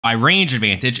why range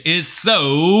advantage is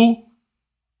so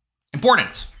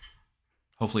important.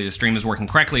 Hopefully the stream is working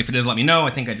correctly. If it is, let me know.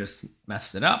 I think I just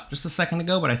messed it up just a second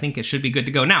ago, but I think it should be good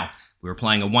to go. Now, we were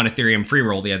playing a 1 Ethereum free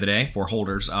roll the other day for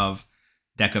holders of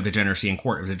Deck of Degeneracy and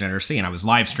Court of Degeneracy, and I was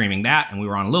live streaming that, and we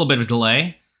were on a little bit of a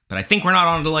delay, but I think we're not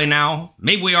on a delay now.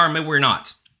 Maybe we are, maybe we're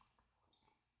not.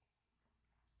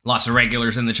 Lots of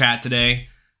regulars in the chat today.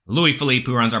 Louis Philippe,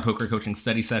 who runs our poker coaching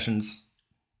study sessions.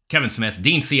 Kevin Smith.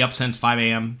 Dean C. up since 5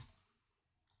 a.m.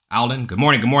 Alden, good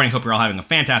morning, good morning. Hope you're all having a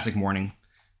fantastic morning.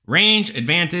 Range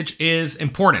advantage is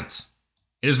important.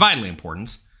 It is vitally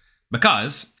important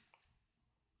because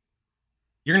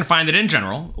you're going to find that in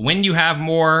general, when you have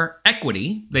more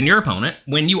equity than your opponent,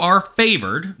 when you are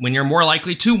favored, when you're more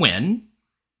likely to win,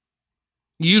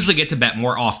 you usually get to bet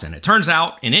more often. It turns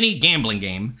out in any gambling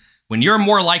game, when you're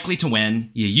more likely to win,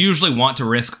 you usually want to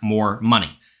risk more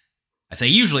money. I say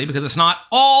usually because it's not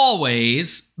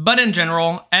always, but in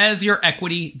general, as your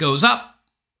equity goes up,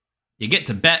 you get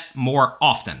to bet more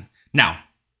often. Now,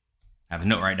 I have a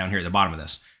note right down here at the bottom of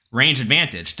this. Range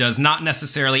advantage does not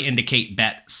necessarily indicate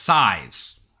bet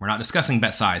size. We're not discussing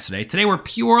bet size today. Today, we're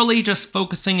purely just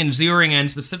focusing and zeroing in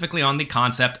specifically on the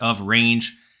concept of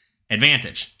range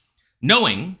advantage.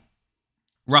 Knowing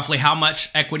roughly how much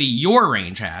equity your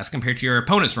range has compared to your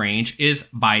opponent's range is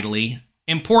vitally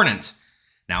important.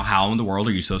 Now, how in the world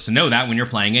are you supposed to know that when you're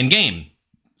playing in-game?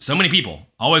 So many people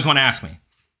always want to ask me,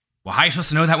 well, how are you supposed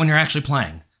to know that when you're actually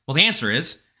playing? Well, the answer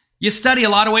is, you study a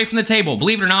lot away from the table.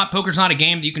 Believe it or not, poker's not a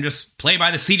game that you can just play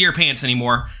by the seat of your pants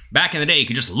anymore. Back in the day, you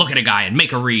could just look at a guy and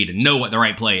make a read and know what the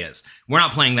right play is. We're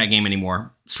not playing that game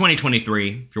anymore. It's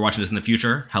 2023. If you're watching this in the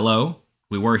future, hello.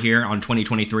 We were here on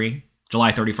 2023,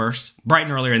 July 31st, bright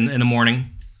and earlier in the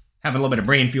morning, having a little bit of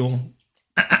brain fuel,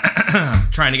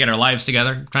 trying to get our lives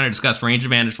together, trying to discuss range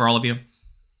advantage for all of you.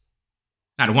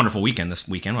 I had a wonderful weekend this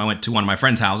weekend. I went to one of my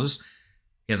friend's houses.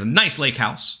 He has a nice lake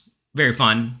house, very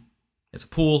fun. It's a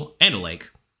pool and a lake.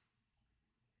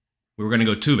 We were going to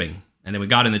go tubing, and then we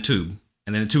got in the tube,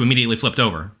 and then the tube immediately flipped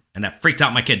over, and that freaked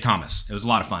out my kid, Thomas. It was a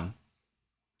lot of fun.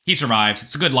 He survived.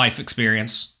 It's a good life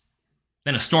experience.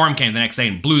 Then a storm came the next day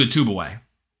and blew the tube away.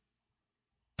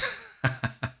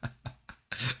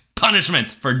 Punishment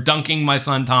for dunking my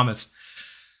son, Thomas.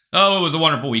 Oh, it was a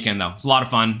wonderful weekend, though. It was a lot of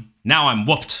fun. Now I'm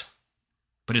whooped,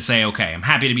 but it's A-okay. I'm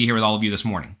happy to be here with all of you this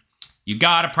morning. You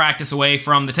got to practice away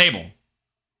from the table.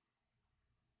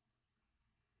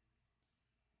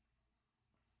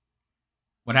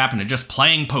 What happened to just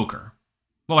playing poker?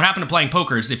 Well, what happened to playing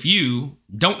poker is if you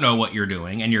don't know what you're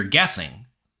doing and you're guessing,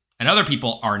 and other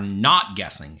people are not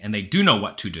guessing and they do know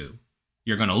what to do,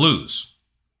 you're going to lose.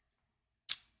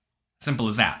 Simple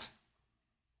as that.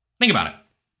 Think about it.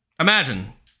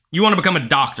 Imagine you want to become a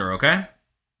doctor, okay?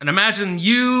 And imagine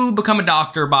you become a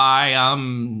doctor by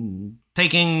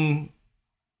taking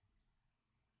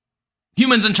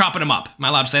humans and chopping them up. Am I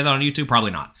allowed to say that on YouTube?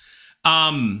 Probably not.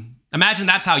 Imagine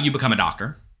that's how you become a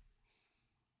doctor.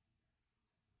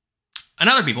 And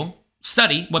other people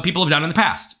study what people have done in the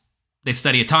past. They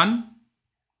study a ton,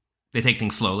 they take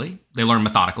things slowly, they learn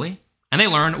methodically, and they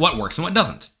learn what works and what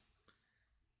doesn't.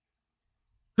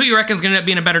 Who you reckon is going to end up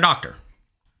being a better doctor?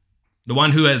 The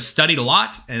one who has studied a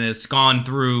lot and has gone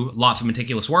through lots of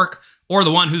meticulous work, or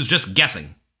the one who's just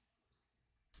guessing?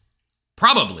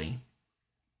 Probably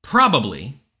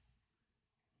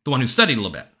the one who studied a little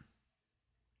bit.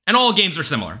 And all games are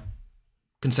similar.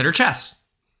 Consider chess.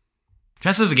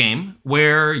 Chess is a game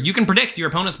where you can predict your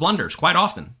opponent's blunders quite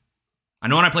often. I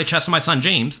know when I play chess with my son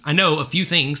James, I know a few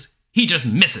things he just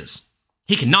misses.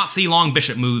 He cannot see long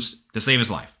bishop moves to save his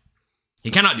life.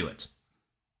 He cannot do it.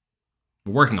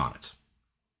 We're working on it.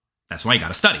 That's why you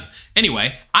gotta study.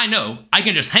 Anyway, I know I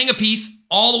can just hang a piece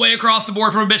all the way across the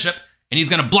board from a bishop, and he's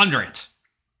gonna blunder it.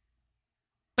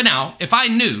 But now, if I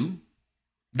knew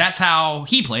that's how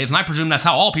he plays, and I presume that's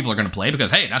how all people are gonna play,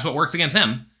 because hey, that's what works against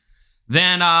him,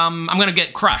 then I'm gonna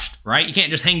get crushed, right? You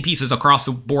can't just hang pieces across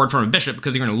the board from a bishop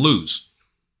because you're gonna lose.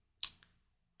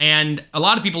 And a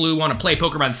lot of people who want to play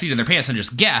poker by the seat of their pants and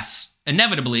just guess,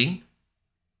 inevitably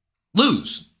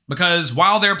lose. Because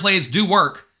while their plays do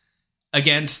work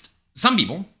against some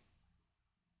people,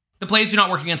 the plays do not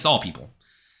work against all people.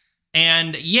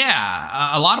 And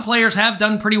yeah, a lot of players have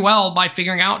done pretty well by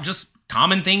figuring out just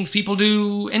common things people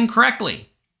do incorrectly.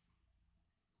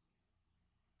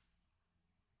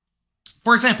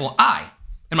 For example,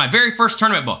 in my very first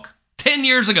tournament book, 10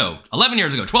 years ago, 11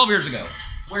 years ago, 12 years ago,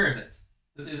 where is it?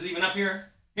 Is it even up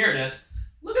here? Here it is.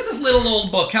 Look at this little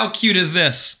old book. How cute is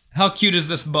this? How cute is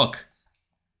this book?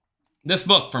 This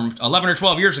book from 11 or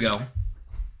 12 years ago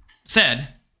said,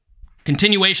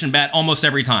 continuation bet almost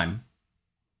every time.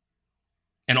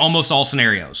 in almost all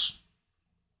scenarios.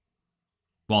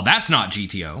 Well, that's not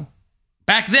GTO.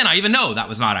 Back then, I even know that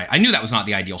was not, I knew that was not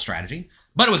the ideal strategy,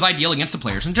 but it was ideal against the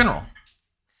players in general.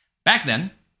 Back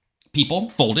then, people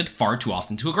folded far too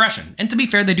often to aggression. And to be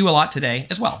fair, they do a lot today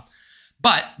as well.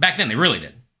 But back then, they really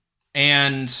did.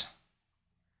 And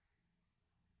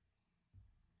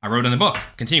I wrote in the book,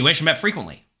 continuation bet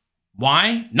frequently.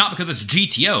 Why? Not because it's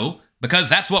GTO, because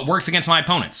that's what works against my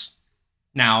opponents.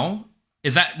 Now,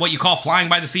 is that what you call flying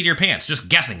by the seat of your pants? Just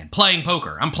guessing and playing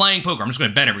poker. I'm playing poker. I'm just going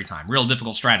to bet every time. Real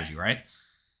difficult strategy, right?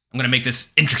 I'm going to make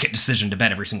this intricate decision to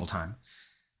bet every single time.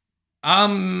 I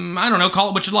don't know. Call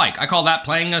it what you like. I call that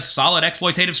playing a solid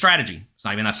exploitative strategy. It's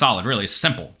not even that solid, really. It's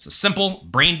simple. It's a simple,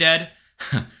 brain-dead,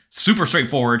 super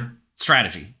straightforward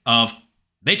strategy of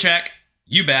they check,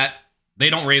 you bet, they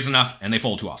don't raise enough, and they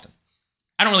fold too often.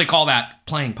 I don't really call that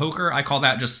playing poker. I call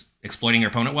that just exploiting your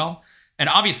opponent well. And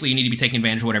obviously, you need to be taking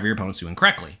advantage of whatever your opponent's doing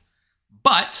correctly.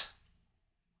 But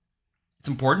it's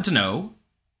important to know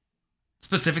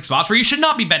specific spots where you should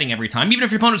not be betting every time, even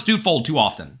if your opponents do fold too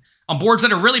often. On boards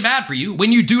that are really bad for you,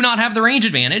 when you do not have the range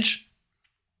advantage,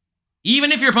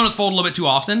 even if your opponents fold a little bit too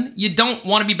often, you don't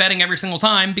want to be betting every single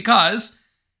time because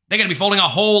they're going to be folding a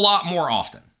whole lot more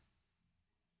often.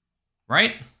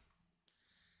 Right?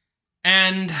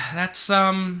 And that's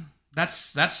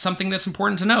something that's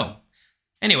important to know.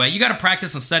 Anyway, you got to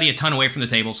practice and study a ton away from the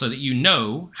table so that you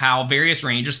know how various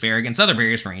ranges fare against other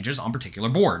various ranges on particular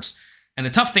boards. And the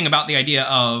tough thing about the idea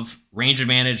of range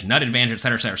advantage, nut advantage,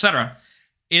 et cetera,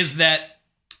 is that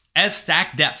as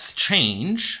stack depths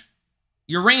change,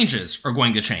 your ranges are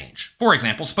going to change. For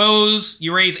example, suppose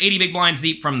you raise 80 big blinds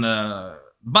deep from the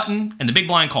button and the big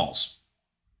blind calls.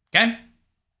 Okay?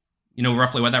 You know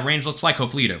roughly what that range looks like?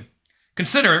 Hopefully you do.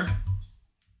 Consider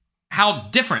how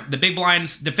different the big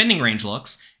blind's defending range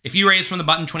looks if you raise from the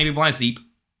button 20 big blinds deep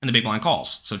and the big blind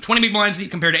calls. So 20 big blinds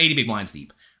deep compared to 80 big blinds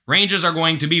deep. Ranges are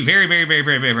going to be very, very, very,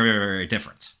 very, very, very, very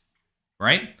different,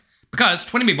 right? Because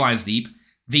 20 big blinds deep,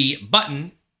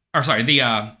 both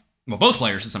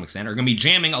players to some extent are going to be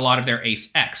jamming a lot of their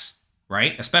ace X,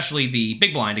 right? Especially the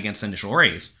big blind against initial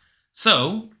raise.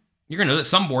 So you're going to know that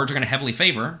some boards are going to heavily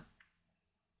favor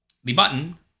the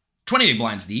button 20 big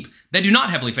blinds deep that do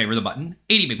not heavily favor the button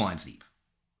 80 big blinds deep.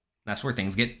 That's where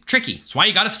things get tricky. That's why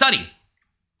you got to study.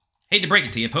 Hate to break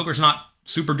it to you, poker's not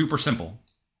super duper simple.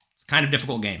 It's a kind of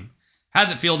difficult game. How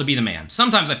does it feel to be the man?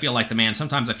 Sometimes I feel like the man,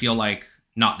 sometimes I feel like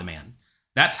not the man.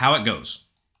 That's how it goes.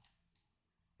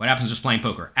 What happens just playing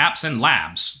poker? Apps and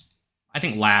labs. I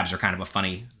think labs are kind of a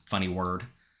funny word.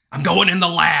 I'm going in the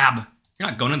lab. You're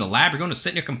not going in the lab. You're going to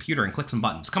sit in your computer and click some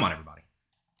buttons. Come on, everybody.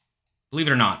 Believe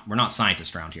it or not, we're not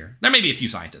scientists around here. There may be a few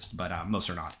scientists, but most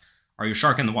are not. Are you a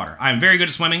shark in the water? I'm very good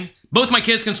at swimming. Both my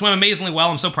kids can swim amazingly well.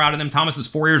 I'm so proud of them. Thomas is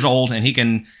 4 years old, and he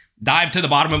can dive to the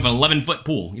bottom of an 11-foot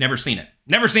pool. You never seen it.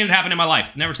 Never seen it happen in my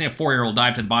life. Never seen a 4-year-old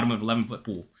dive to the bottom of an 11-foot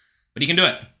pool. But he can do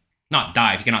it. Not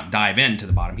dive. He cannot dive into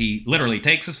the bottom. He literally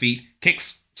takes his feet,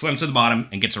 kicks, swims to the bottom,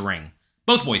 and gets a ring.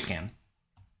 Both boys can.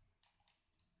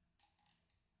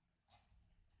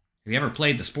 Have you ever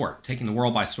played the sport, taking the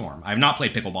world by storm? I have not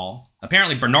played pickleball.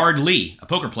 Apparently, Bernard Lee, a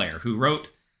poker player who wrote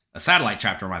a satellite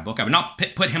chapter of my book, I would not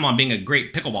put him on being a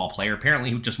great pickleball player.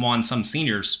 Apparently, he just won some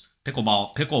seniors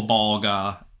pickleball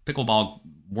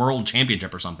world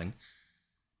championship or something.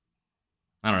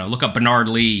 I don't know. Look up Bernard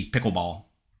Lee pickleball.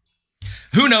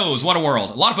 Who knows? What a world.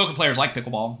 A lot of poker players like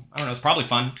pickleball. I don't know. It's probably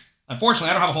fun.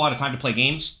 Unfortunately, I don't have a whole lot of time to play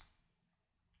games.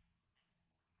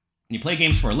 When you play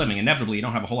games for a living, inevitably, you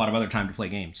don't have a whole lot of other time to play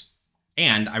games.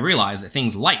 And I realize that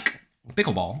things like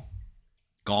pickleball,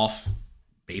 golf,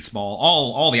 baseball,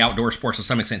 all the outdoor sports to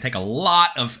some extent take a lot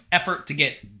of effort to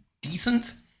get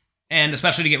decent, and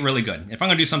especially to get really good. If I'm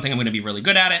going to do something, I'm going to be really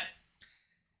good at it.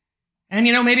 And,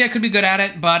 maybe I could be good at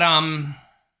it, but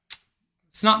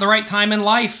it's not the right time in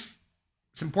life.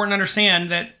 It's important to understand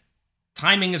that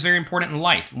timing is very important in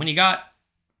life. When you got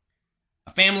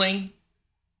a family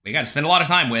you got to spend a lot of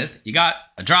time with, you got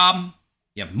a job,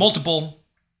 you have multiple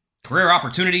career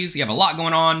opportunities, you have a lot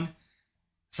going on,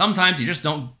 sometimes you just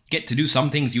don't get to do some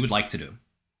things you would like to do.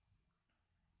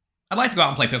 I'd like to go out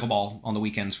and play pickleball on the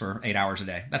weekends for 8 hours a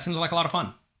day. That seems like a lot of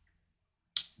fun.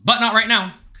 But not right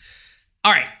now.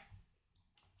 All right.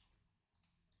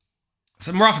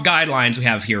 Some rough guidelines we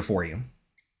have here for you.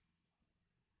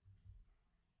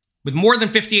 With more than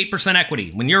 58%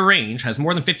 equity, when your range has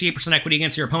more than 58% equity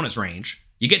against your opponent's range,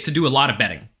 you get to do a lot of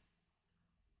betting.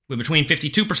 With between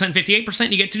 52% and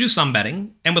 58%, you get to do some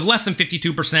betting. And with less than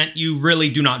 52%, you really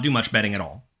do not do much betting at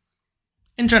all.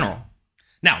 In general.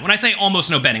 Now, when I say almost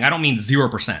no betting, I don't mean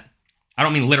 0%. I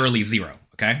don't mean literally zero,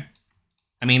 okay?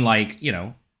 I mean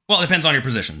Well, it depends on your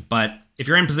position, but if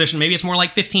you're in position, maybe it's more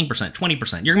like 15%,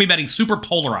 20%. You're going to be betting super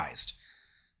polarized.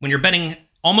 When you're betting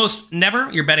almost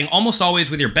never, you're betting almost always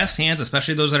with your best hands,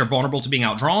 especially those that are vulnerable to being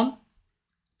outdrawn.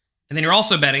 And then you're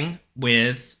also betting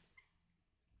with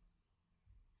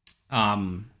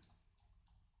some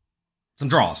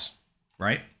draws,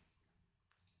 right?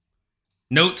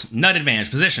 Note, nut advantage,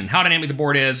 position, how dynamic the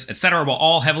board is, etc. will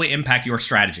all heavily impact your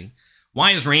strategy.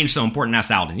 Why is range so important?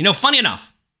 Asked Alden. You know, funny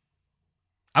enough,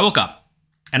 I woke up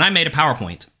and I made a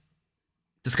PowerPoint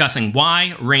discussing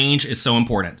why range is so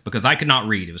important because I could not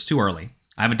read. It was too early.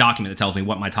 I have a document that tells me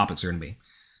what my topics are going to be.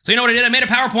 So you know what I did? I made a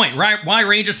PowerPoint, right? Why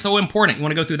range is so important. You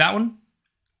want to go through that one?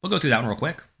 We'll go through that one real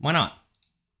quick. Why not?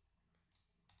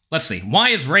 Let's see. Why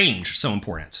is range so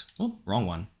important? Oh, wrong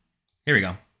one. Here we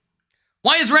go.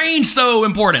 Why is range so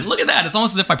important? Look at that. It's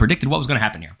almost as if I predicted what was going to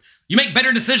happen here. You make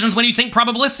better decisions when you think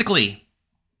probabilistically.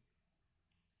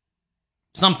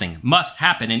 Something must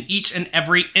happen in each and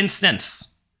every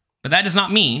instance. But that does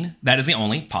not mean that is the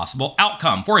only possible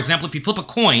outcome. For example, if you flip a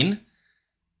coin,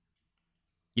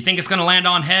 you think it's going to land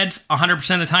on heads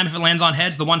 100% of the time if it lands on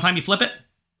heads the one time you flip it?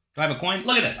 Do I have a coin?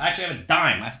 Look at this. I actually have a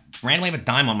dime. I randomly have a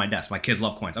dime on my desk. My kids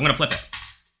love coins. I'm going to flip it.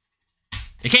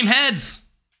 It came heads.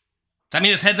 Does that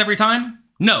mean it's heads every time?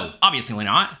 No, obviously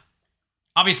not.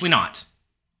 Obviously not.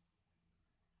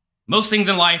 Most things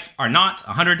in life are not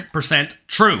 100%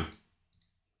 true.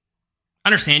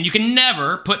 Understand, you can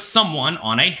never put someone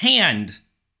on a hand.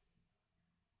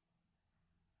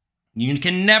 You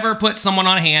can never put someone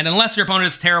on a hand unless your opponent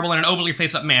is terrible in an overly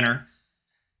face-up manner,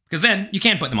 because then you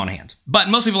can put them on a hand. But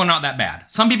most people are not that bad.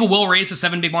 Some people will raise the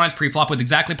 7 big blinds pre-flop with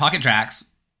exactly pocket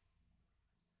jacks,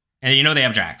 and you know they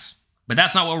have jacks. But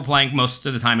that's not what we're playing most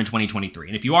of the time in 2023.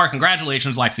 And if you are,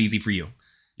 congratulations, life's easy for you.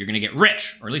 You're going to get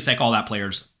rich, or at least they call that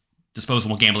players'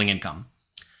 disposable gambling income.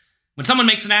 When someone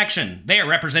makes an action, they are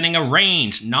representing a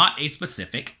range, not a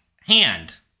specific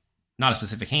hand. Not a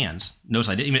specific hands. Notice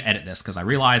I didn't even edit this because I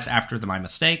realized after my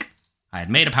mistake, I had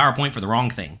made a PowerPoint for the wrong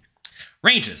thing.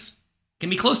 Ranges can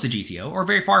be close to GTO or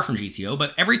very far from GTO,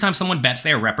 but every time someone bets,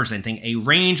 they are representing a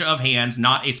range of hands,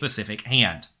 not a specific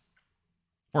hand.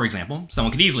 For example,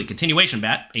 someone could easily continuation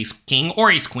bet ace king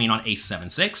or ace queen on ace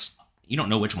 7-6. You don't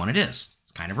know which one it is.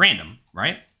 It's kind of random,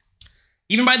 right?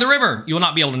 Even by the river, you will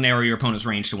not be able to narrow your opponent's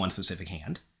range to one specific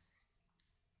hand.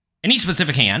 And each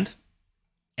specific hand,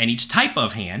 and each type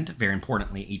of hand, very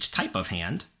importantly, each type of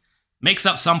hand, makes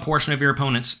up some portion of your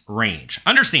opponent's range.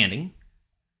 Understanding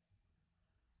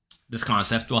this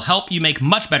concept will help you make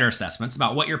much better assessments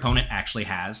about what your opponent actually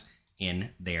has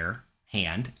in their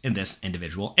hand in this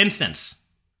individual instance.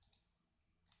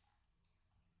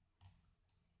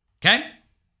 Okay?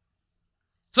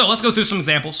 So let's go through some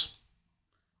examples.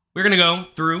 We're going to go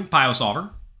through PioSolver,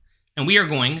 and we are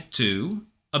going to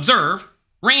observe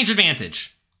range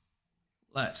advantage.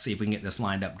 Let's see if we can get this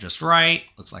lined up just right.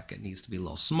 Looks like it needs to be a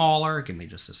little smaller. Give me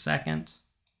just a second.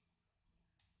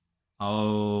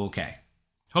 Okay.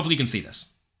 Hopefully you can see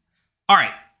this. All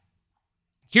right.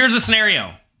 Here's a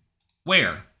scenario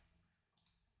where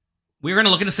we're going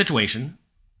to look at a situation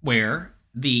where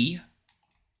the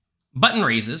button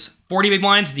raises 40 big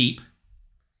blinds deep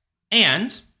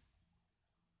and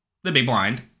the big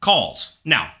blind calls.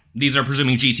 Now, these are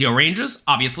presuming GTO ranges.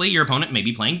 Obviously, your opponent may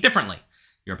be playing differently.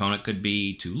 Your opponent could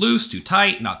be too loose, too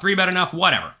tight, not 3-bet enough,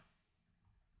 whatever.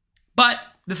 But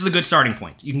this is a good starting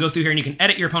point. You can go through here and you can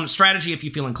edit your opponent's strategy if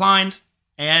you feel inclined,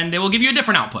 and it will give you a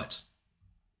different output.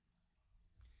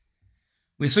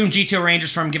 We assume GTO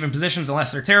ranges from given positions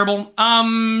unless they're terrible.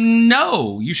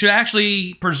 No. You should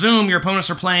actually presume your opponents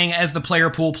are playing as the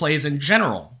player pool plays in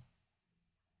general.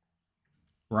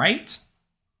 Right?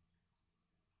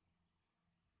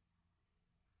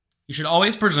 You should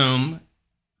always presume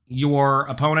your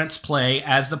opponents play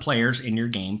as the players in your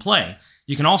game play.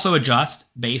 You can also adjust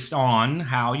based on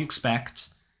how you expect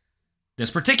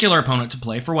this particular opponent to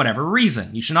play for whatever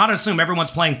reason. You should not assume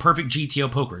everyone's playing perfect GTO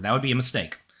poker. That would be a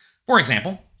mistake. For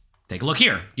example, take a look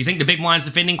here. Do you think the big blind's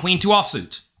defending queen 2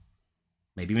 offsuit?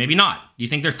 Maybe, maybe not. Do you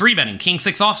think they're 3-betting king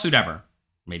 6 offsuit ever?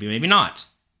 Maybe, maybe not.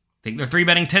 Think they're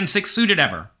 3-betting 10-6 suited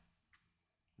ever?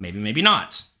 Maybe, maybe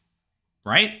not.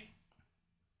 Right?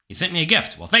 You sent me a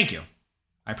gift. Well, thank you.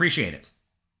 I appreciate it.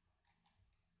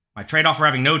 My trade-off for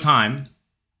having no time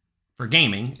for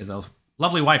gaming is a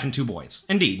lovely wife and 2 boys.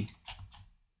 Indeed.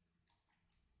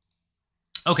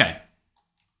 Okay.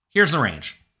 Here's the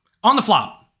range. On the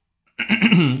flop, you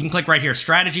can click right here,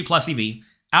 strategy plus EV.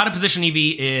 Out of position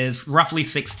EV is roughly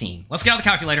 16. Let's get out the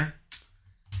calculator.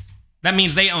 That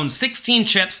means they own 16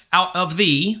 chips out of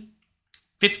the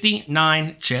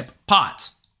 59 chip pot.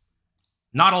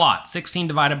 Not a lot. 16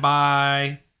 divided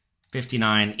by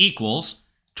 59 equals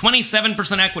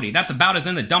 27% equity. That's about as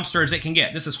in the dumpster as it can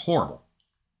get. This is horrible.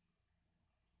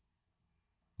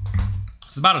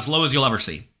 It's about as low as you'll ever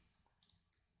see.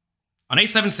 On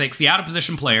A7-6, the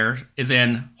out-of-position player is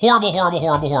in horrible, horrible,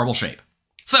 horrible, horrible shape.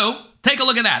 So, take a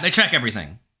look at that. They check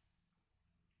everything.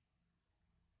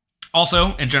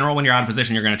 Also, in general, when you're out of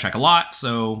position, you're going to check a lot.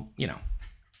 So, you know,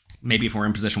 maybe if we're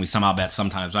in position, we somehow bet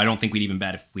sometimes. But I don't think we'd even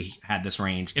bet if we had this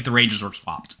range, if the ranges were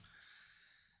swapped.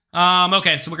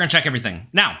 Okay, so we're going to check everything.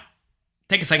 Now,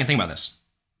 take a second, think about this.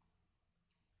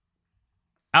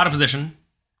 Out of position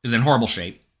is in horrible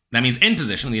shape. That means in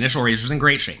position, the initial raiser is in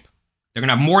great shape. They're going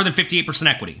to have more than 58%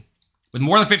 equity. With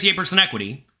more than 58%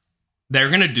 equity, they're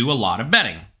going to do a lot of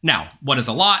betting. Now, what is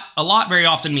a lot? A lot very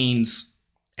often means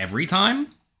every time,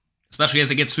 especially as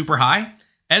it gets super high.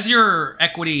 As your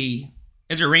equity,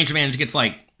 as your range advantage gets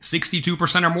like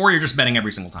 62% or more, you're just betting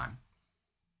every single time.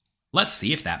 Let's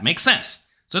see if that makes sense.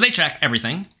 So they check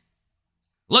everything.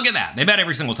 Look at that. They bet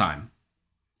every single time.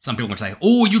 Some people are going to say,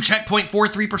 oh, you check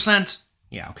 0.43%.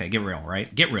 Yeah, okay, get real,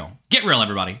 right? Get real. Get real,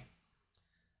 everybody.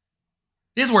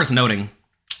 It is worth noting,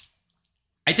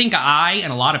 I think I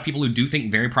and a lot of people who do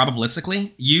think very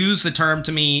probabilistically use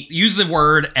the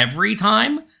word every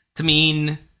time to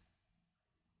mean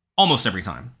almost every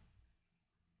time.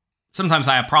 Sometimes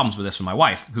I have problems with this with my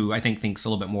wife, who I think thinks a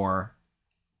little bit more,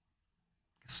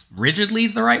 rigidly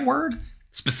is the right word.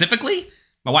 Specifically,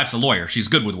 my wife's a lawyer. She's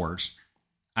good with words.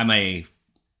 I'm a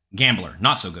gambler,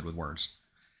 not so good with words.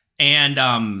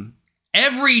 And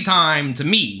every time to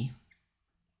me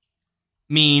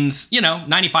means,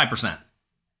 95%.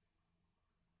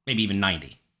 Maybe even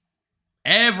 90.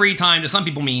 Every time to some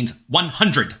people means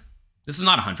 100. This is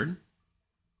not 100.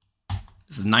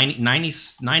 This is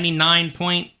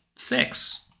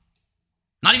 99.6.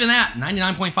 Not even that,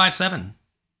 99.57.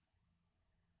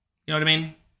 You know what I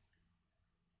mean?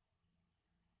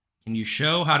 Can you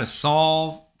show how to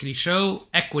solve? Can you show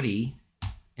equity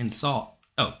and solve?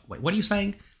 Oh, wait, what are you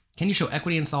saying? Can you show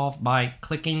equity and solve by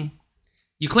clicking?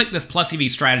 You click this plus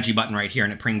EV strategy button right here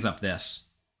and it brings up this.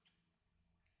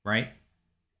 Right?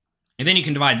 And then you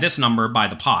can divide this number by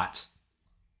the pot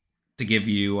to give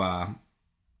you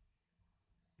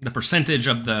the percentage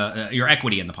of your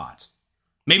equity in the pot.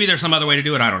 Maybe there's some other way to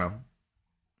do it. I don't know.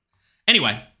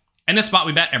 Anyway, in this spot,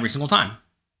 we bet every single time.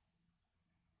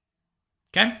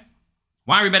 Okay?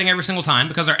 Why are we betting every single time?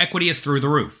 Because our equity is through the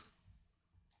roof.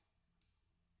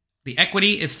 The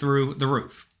equity is through the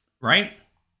roof, right?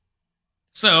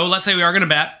 So let's say we are going to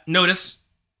bet. Notice,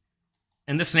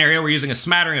 in this scenario, we're using a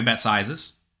smattering of bet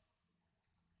sizes,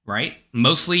 right?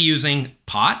 Mostly using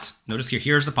pot. Notice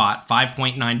here's the pot,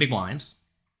 5.9 big blinds.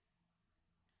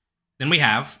 Then we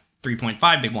have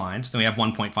 3.5 big blinds. Then we have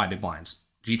 1.5 big blinds.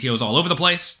 GTO's all over the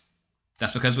place.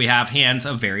 That's because we have hands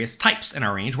of various types in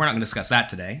our range. We're not going to discuss that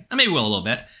today. Maybe we'll a little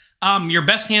bit. Your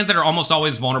best hands that are almost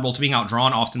always vulnerable to being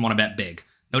outdrawn often want to bet big.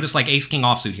 Notice like ace-king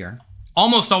offsuit here.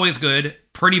 Almost always good,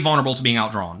 pretty vulnerable to being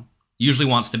outdrawn. Usually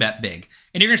wants to bet big.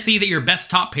 And you're going to see that your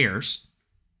best top pairs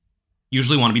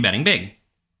usually want to be betting big.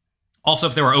 Also,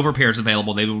 if there were over pairs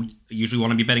available, they would usually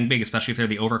want to be betting big, especially if they're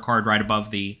the over card right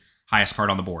above the highest card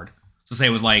on the board. So say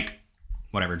it was like,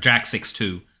 whatever, Jack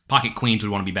 6-2, pocket queens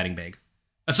would want to be betting big.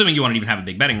 Assuming you want to even have a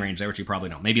big betting range there, which you probably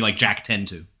don't. Maybe like Jack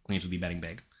 10-2, queens would be betting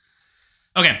big.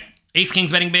 Okay,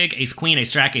 ace-king's betting big, ace-queen,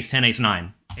 ace-jack, ace-10,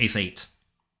 ace-9, ace-8.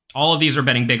 All of these are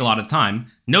betting big a lot of the time.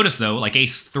 Notice, though, like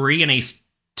ace-3 and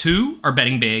ace-2 are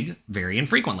betting big very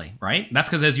infrequently, right? That's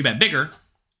because as you bet bigger,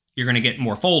 you're going to get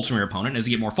more folds from your opponent. As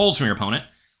you get more folds from your opponent,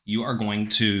 you are going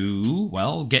to,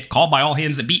 well, get called by all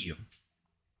hands that beat you,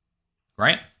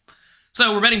 right?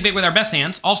 So we're betting big with our best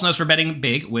hands. Also notice we're betting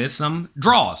big with some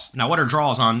draws. Now, what are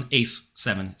draws on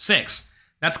ace-7-6?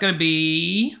 That's going to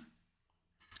be,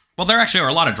 well, there actually are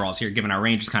a lot of draws here, given our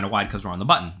range is kind of wide because we're on the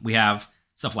button. We have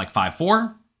stuff like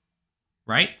 5-4,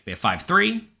 right? We have 5-3.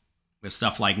 We have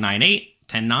stuff like 9-8,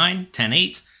 10-9,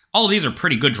 10-8. All of these are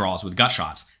pretty good draws with gut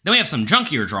shots. Then we have some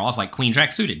junkier draws like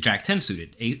queen-jack suited, jack-10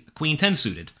 suited, queen-10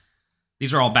 suited.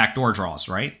 These are all backdoor draws,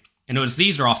 right? And notice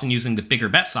these are often using the bigger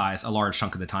bet size a large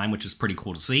chunk of the time, which is pretty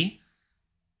cool to see.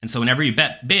 And so whenever you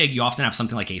bet big, you often have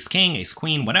something like ace-king,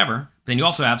 ace-queen, whatever. But then you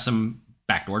also have some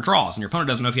backdoor draws. And your opponent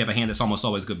doesn't know if you have a hand that's almost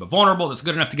always good but vulnerable, that's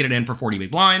good enough to get it in for 40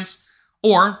 big blinds,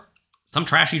 or some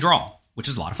trashy draw, which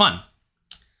is a lot of fun.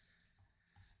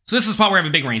 So this is the spot where we have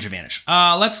a big range advantage.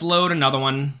 Let's load another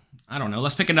one. I don't know.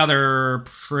 Let's pick another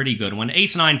pretty good one.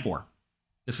 Ace-9-4.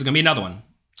 This is going to be another one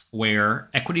where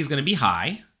equity is going to be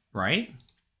high, right?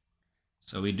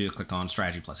 So we do click on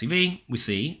strategy plus EV. We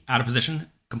see out of position,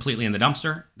 completely in the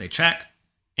dumpster. They check.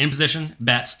 In position,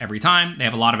 bets every time. They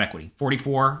have a lot of equity.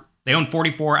 44. They own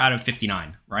 44 out of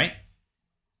 59, right?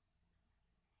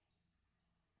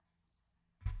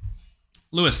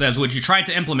 Lewis says, would you try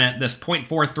to implement this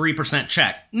 0.43%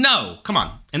 check? No, come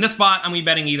on. In this spot, I'm going to be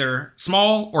betting either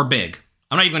small or big.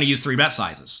 I'm not even going to use 3 bet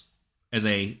sizes as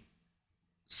a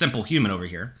simple human over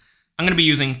here. I'm going to be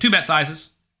using 2 bet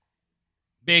sizes,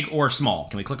 big or small.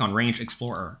 Can we click on Range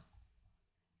Explorer?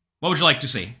 What would you like to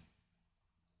see?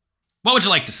 What would you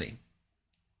like to see?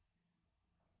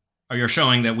 Or you're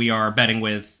showing that we are betting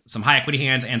with some high equity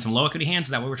hands and some low equity hands?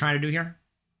 Is that what we're trying to do here?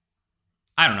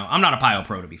 I don't know. I'm not a Pio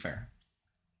Pro, to be fair.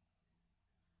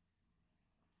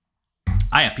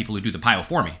 I have people who do the Pio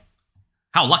for me.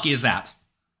 How lucky is that?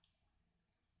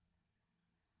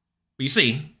 But you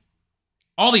see,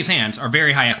 all these hands are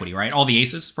very high equity, right? All the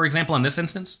aces, for example, in this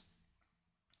instance,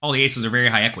 all the aces are very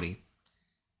high equity.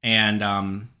 And,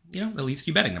 that leads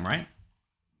to you betting them, right?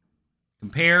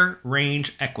 Compare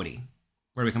range equity.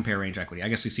 Where do we compare range equity? I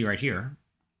guess we see right here.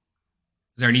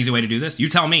 Is there an easy way to do this? You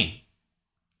tell me.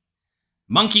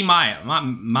 Monkey Maya.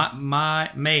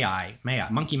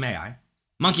 Monkey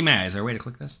Maya. Is there a way to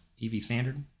click this? EV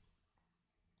standard.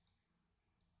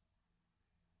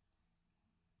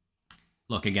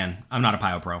 Look, again, I'm not a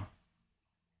Pio Pro.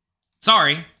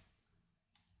 Sorry.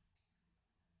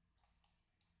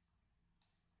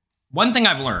 One thing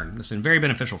I've learned that's been very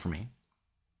beneficial for me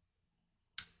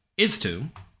is to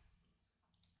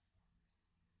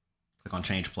click on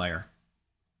Change Player.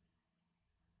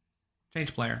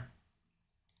 Change Player.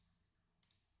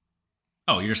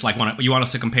 Oh, you're just like, you want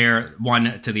us to compare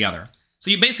one to the other.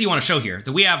 So you basically want to show here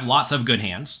that we have lots of good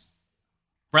hands,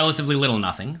 relatively little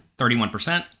nothing,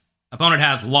 31%. Opponent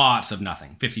has lots of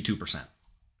nothing, 52%.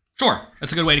 Sure,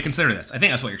 that's a good way to consider this. I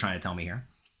think that's what you're trying to tell me here.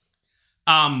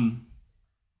 And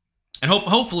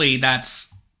hopefully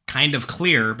that's kind of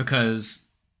clear because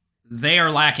they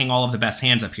are lacking all of the best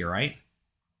hands up here, right?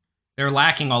 They're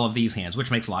lacking all of these hands,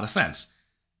 which makes a lot of sense.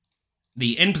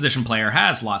 The in-position player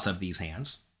has lots of these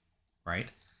hands, right?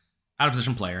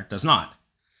 Out-of-position player does not.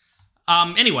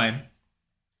 Anyway,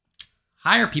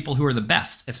 hire people who are the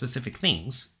best at specific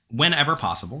things whenever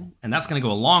possible, and that's going to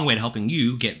go a long way to helping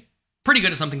you get pretty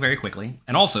good at something very quickly,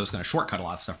 and also it's going to shortcut a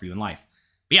lot of stuff for you in life.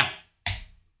 But yeah,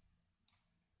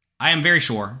 I am very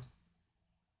sure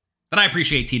that I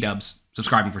appreciate T-Dubs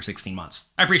subscribing for 16 months.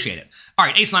 I appreciate it. All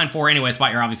right, Ace-9-4, anyway,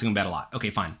 spot you're obviously going to bet a lot.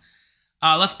 Okay, fine.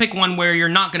 Let's pick one where you're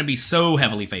not going to be so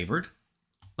heavily favored.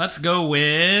 Let's go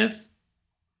with...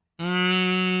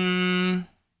 I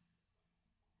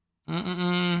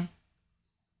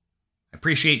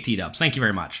appreciate T-Dubs. Thank you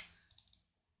very much.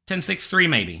 10-6-3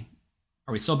 maybe.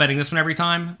 Are we still betting this one every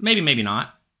time? Maybe, maybe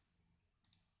not.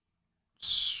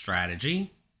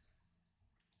 Strategy.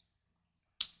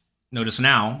 Notice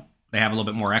now they have a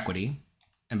little bit more equity.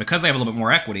 And because they have a little bit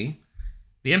more equity,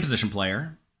 the in-position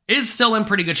player is still in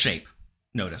pretty good shape.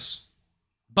 Notice.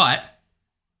 But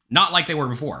not like they were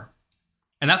before.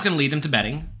 And that's going to lead them to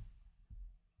betting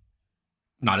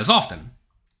not as often.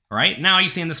 All right, now you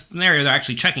see in this scenario, they're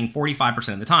actually checking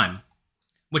 45% of the time,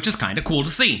 which is kind of cool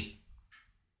to see.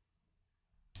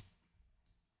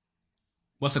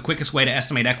 What's the quickest way to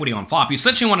estimate equity on flop? You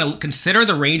essentially want to consider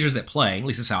the ranges at play, at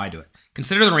least that's how I do it.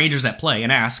 Consider the ranges at play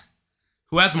and ask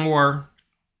who has more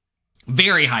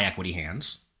very high equity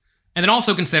hands, and then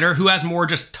also consider who has more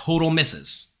just total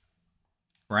misses,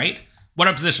 right? What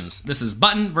are positions? This is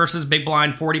button versus big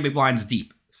blind, 40 big blinds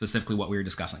deep, specifically what we were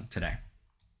discussing today.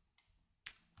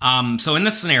 So in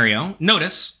this scenario,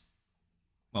 notice,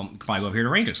 well, we can probably go over here to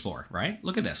Range Explorer, right?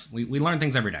 Look at this. We learn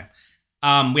things every day.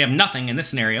 We have nothing in this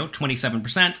scenario,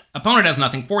 27%. Opponent has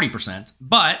nothing, 40%.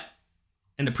 But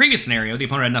in the previous scenario, the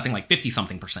opponent had nothing like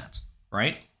 50-something%,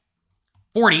 right?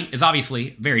 40 is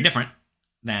obviously very different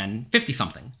than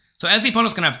 50-something. So as the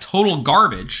opponent's going to have total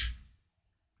garbage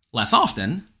less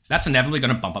often, that's inevitably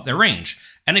going to bump up their range.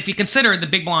 And if you consider the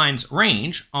big blind's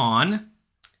range on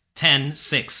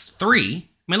 10-6-3,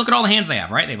 I mean, look at all the hands they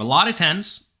have, right? They have a lot of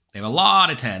 10s. They have a lot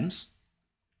of 10s.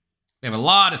 They have a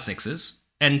lot of 6s.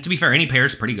 And to be fair, any pair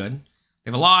is pretty good.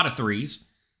 They have a lot of 3s,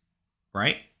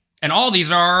 right? And all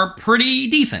these are pretty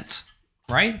decent,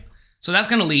 right? So that's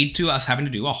going to lead to us having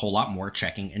to do a whole lot more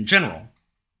checking in general.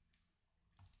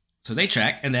 So they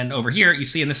check, and then over here, you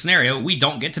see in this scenario, we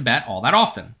don't get to bet all that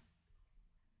often.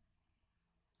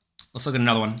 Let's look at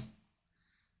another one.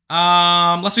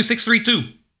 Let's do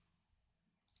 6-3-2.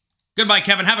 Goodbye,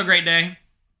 Kevin. Have a great day.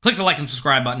 Click the like and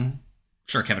subscribe button.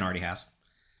 Sure, Kevin already has.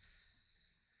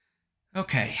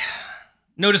 Okay.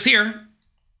 Notice here,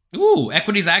 ooh,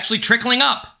 equity's actually trickling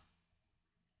up.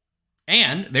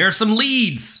 And there are some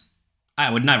leads.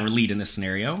 I would never lead in this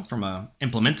scenario from an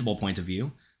implementable point of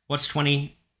view. What's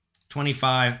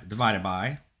 25 divided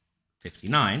by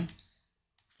 59?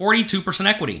 42%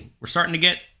 equity. We're starting to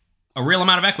get a real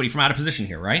amount of equity from out of position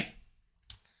here, right?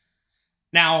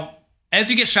 Now, as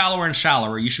you get shallower and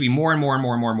shallower, you should be more and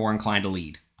more inclined to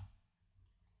lead.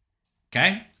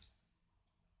 Okay?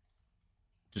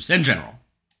 Just in general.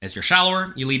 As you're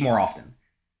shallower, you lead more often.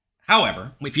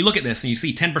 However, if you look at this and you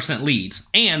see 10% leads,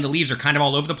 and the leads are kind of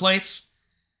all over the place,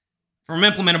 from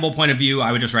an implementable point of view,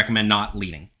 I would just recommend not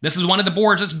leading. This is one of the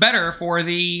boards that's better for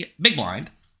the big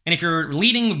blind. And if you're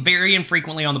leading very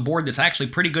infrequently on the board that's actually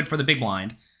pretty good for the big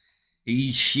blind,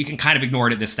 you can kind of ignore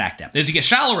it at this stack depth. As you get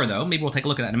shallower, though, maybe we'll take a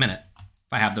look at that in a minute.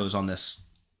 If I have those on this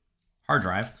hard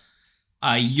drive,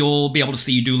 you'll be able to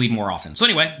see you do lead more often. So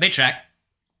anyway, they check.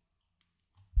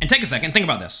 And take a second, think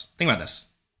about this. Think about this.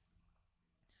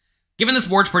 Given this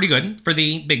board's pretty good for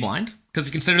the big blind, because if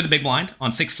you consider the big blind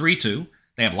on 6-3-2,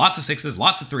 they have lots of 6s,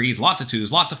 lots of 3s, lots of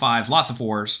 2s, lots of 5s, lots of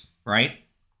 4s, right?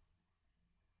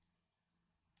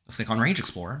 Let's click on Range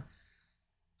Explorer.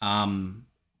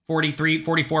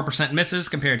 44% misses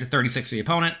compared to 36 for the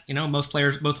opponent. You know, both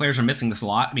players are missing this a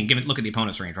lot. I mean, look at the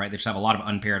opponent's range, right? They just have a lot of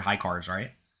unpaired high cards,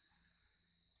 right?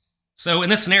 So in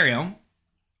this scenario,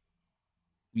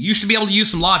 you should be able to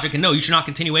use some logic and know you should not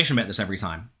continuation bet this every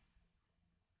time.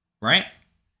 Right?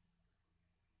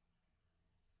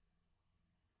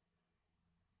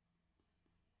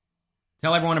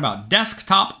 Tell everyone about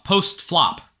Desktop Post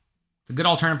Flop. It's a good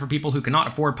alternative for people who cannot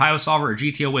afford PioSolver or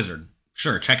GTO Wizard.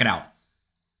 Sure, check it out.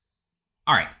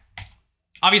 All right.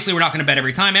 Obviously, we're not going to bet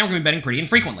every time, and we're going to be betting pretty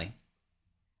infrequently.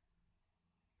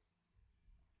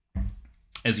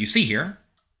 As you see here,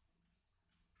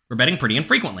 we're betting pretty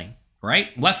infrequently,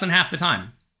 right? Less than half the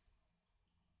time.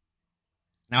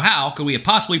 Now, how could we have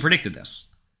possibly predicted this?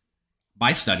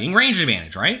 By studying range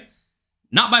advantage, right?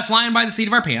 Not by flying by the seat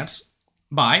of our pants,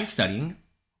 by studying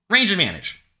range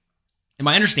advantage. In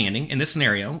my understanding, in this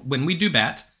scenario, when we do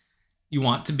bet, you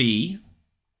want to be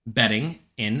betting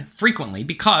in frequently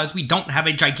because we don't have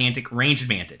a gigantic range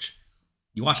advantage.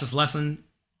 You watched this lesson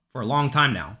for a long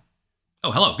time now.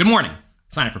 Oh, hello. Good morning.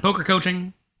 Sign up for poker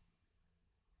coaching.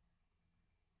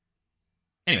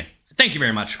 Anyway, thank you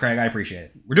very much, Craig. I appreciate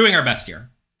it. We're doing our best here.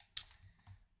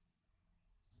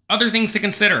 Other things to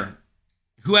consider.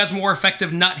 Who has more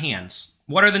effective nut hands?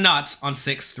 What are the nuts on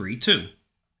 6-3-2?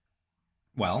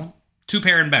 Well,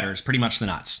 2-pair and better is pretty much the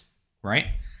nuts, right?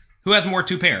 Who has more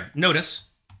 2-pair? Notice,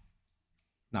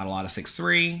 not a lot of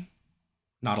 6-3,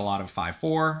 not a lot of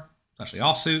 5-4, especially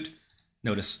offsuit.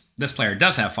 Notice this player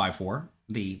does have 5-4,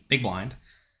 the big blind.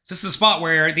 So this is a spot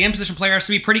where the in-position player has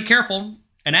to be pretty careful,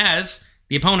 and as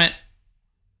the opponent,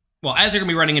 well, as you're going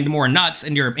to be running into more nuts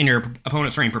in your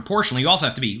opponent's range proportionally, you also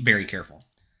have to be very careful.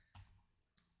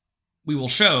 We will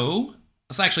show,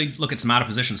 let's actually look at some out of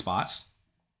position spots.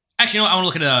 Actually, you know what? I want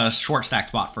to look at a short stacked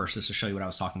spot first, just to show you what I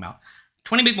was talking about.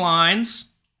 20 big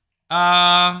blinds.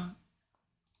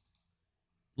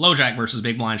 Low jack versus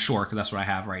big blind short, because that's what I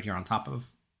have right here on top of,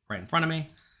 right in front of me.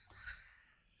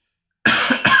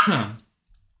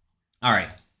 All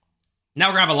right. Now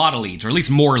we're going to have a lot of leads, or at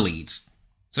least more leads.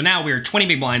 So now we're 20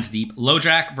 big blinds deep. Low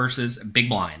jack versus big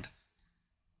blind.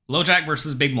 Low jack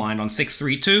versus big blind on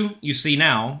 6-3-2. You see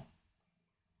now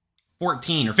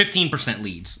 14 or 15%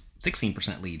 leads.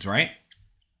 16% leads, right?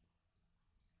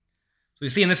 So you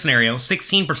see in this scenario,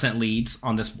 16% leads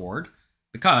on this board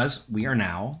because we are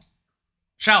now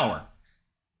shallower.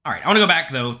 All right, I want to go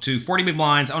back, though, to 40 big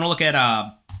blinds. I want to look at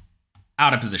out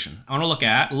of position. I want to look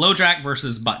at low jack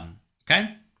versus button,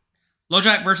 okay? Low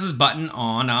jack versus button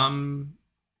on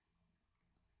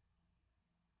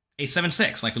a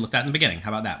 7-6, like we looked at in the beginning.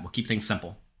 How about that? We'll keep things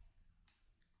simple.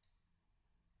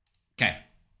 Okay,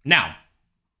 now,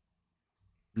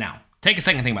 take a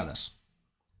second to think about this.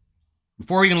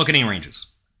 Before we even look at any ranges.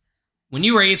 When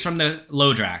you raise from the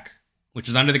low jack, which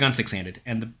is under the gun six-handed,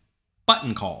 and the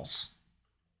button calls,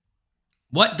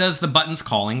 what does the button's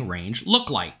calling range look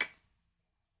like?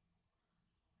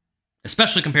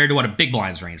 Especially compared to what a big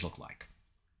blind's range look like.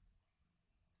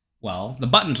 Well, the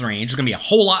button's range is going to be a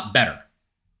whole lot better,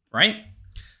 right?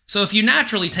 So if you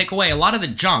naturally take away a lot of the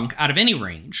junk out of any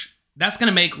range, that's going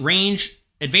to make range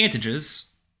advantages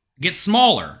get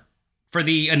smaller for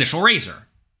the initial raiser,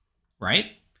 right?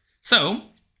 So,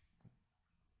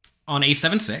 on a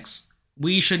 7-6,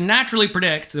 we should naturally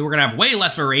predict that we're going to have way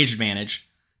less of a range advantage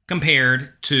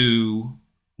compared to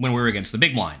when we were against the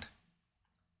big blind.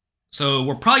 So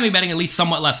we're probably going to be betting at least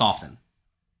somewhat less often.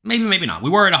 Maybe, maybe not. We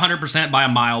were at 100% by a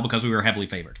mile because we were heavily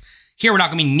favored. Here, we're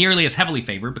not going to be nearly as heavily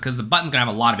favored because the button's going to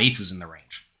have a lot of aces in the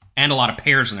range and a lot of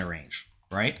pairs in the range,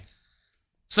 right?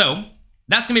 So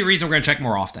that's going to be a reason we're going to check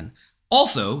more often.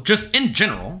 Also, just in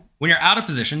general, when you're out of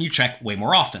position, you check way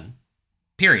more often.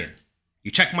 Period.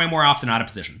 You check way more often out of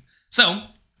position. So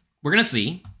we're going to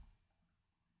see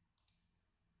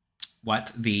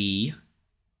what the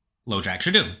low jack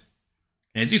should do.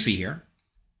 And as you see here,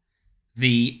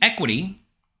 the equity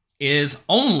is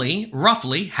only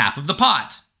roughly half of the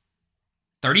pot.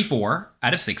 34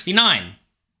 out of 69.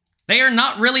 They are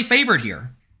not really favored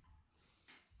here.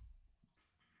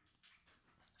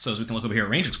 So as we can look over here at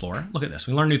Range Explorer, look at this.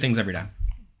 We learn new things every day.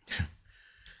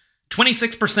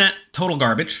 26% total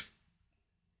garbage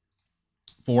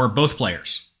for both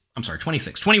players. I'm sorry,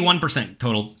 21%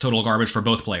 total garbage for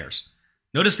both players.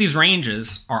 Notice these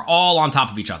ranges are all on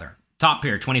top of each other. Top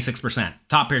pair, 26%.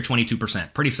 Top pair,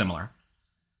 22%. Pretty similar.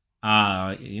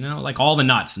 Like all the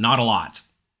nuts, not a lot.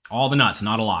 All the nuts,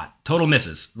 not a lot. Total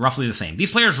misses, roughly the same.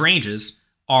 These players' ranges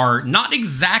are not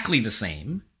exactly the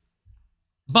same,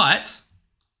 but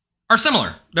are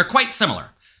similar. They're quite similar.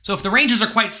 So if the ranges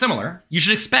are quite similar, you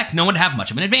should expect no one to have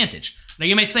much of an advantage. Now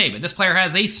you may say, but this player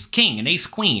has ace-king and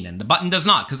ace-queen, and the button does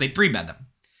not because they 3-bet them.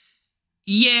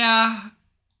 Yeah.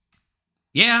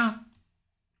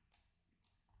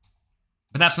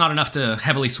 But that's not enough to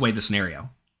heavily sway the scenario.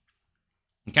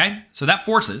 Okay? So that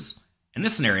forces, in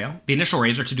this scenario, the initial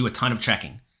raiser to do a ton of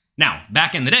checking. Now,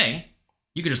 back in the day,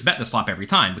 you could just bet this flop every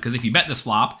time, because if you bet this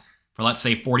flop for, let's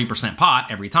say, 40% pot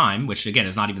every time, which, again,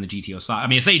 is not even the GTO size. I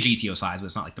mean, it's a GTO size, but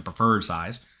it's not like the preferred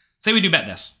size. Say we do bet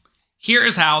this. Here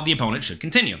is how the opponent should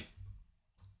continue.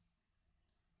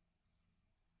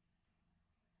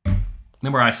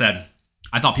 Remember I said,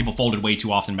 I thought people folded way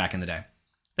too often back in the day.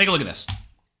 Take a look at this.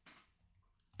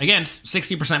 Against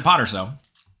 60% pot or so,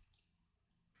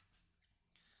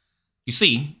 you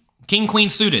see, king, queen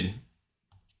suited,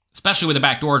 especially with a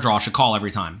backdoor draw, should call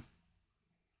every time.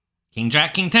 King,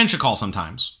 jack, king 10 should call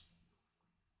sometimes.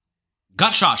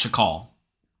 Gut shot should call.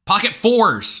 Pocket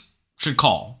fours should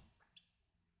call.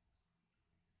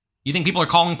 You think people are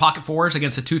calling pocket fours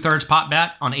against a 2/3 pot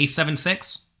bet on ace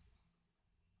 7-6?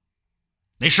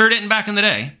 They sure didn't back in the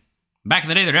day. Back in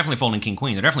the day, they're definitely folding king,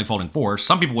 queen. They're definitely folding fours.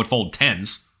 Some people would fold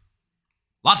 10s.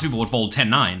 Lots of people would fold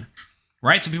 10-9.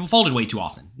 Right? So people folded way too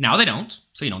often. Now they don't,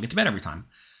 so you don't get to bet every time.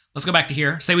 Let's go back to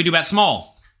here. Say we do bet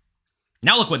small.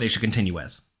 Now look what they should continue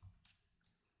with.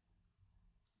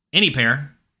 Any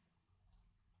pair.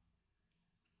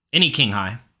 Any king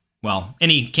high. Well,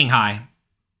 any king high.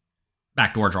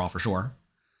 Backdoor draw for sure.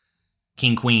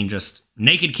 King queen, just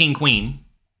naked king queen.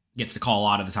 Gets to call a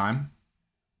lot of the time.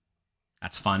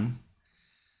 That's fun.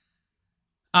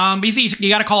 But you see, you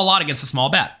got to call a lot against a small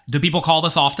bet. Do people call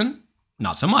this often?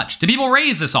 Not so much. Do people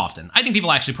raise this often? I think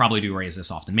people actually probably do raise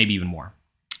this often, maybe even more.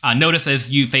 Notice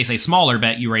as you face a smaller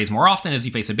bet, you raise more often. As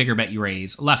you face a bigger bet, you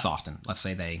raise less often. Let's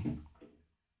say they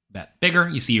bet bigger,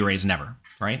 you see you raise never,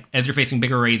 right? As you're facing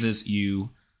bigger raises, as you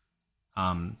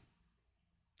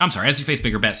face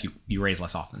bigger bets, you raise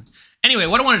less often. Anyway,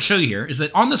 what I wanted to show you here is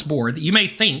that on this board that you may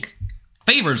think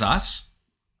favors us,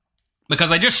 because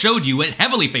I just showed you it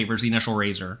heavily favors the initial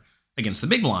raiser against the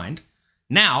big blind.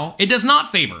 Now, it does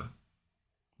not favor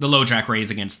the low jack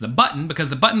raise against the button, because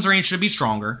the button's range should be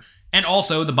stronger, and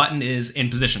also the button is in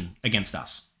position against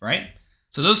us, right?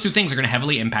 So those two things are going to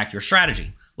heavily impact your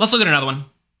strategy. Let's look at another one.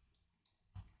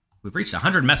 We've reached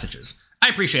 100 messages. I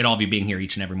appreciate all of you being here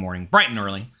each and every morning, bright and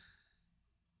early.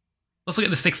 Let's look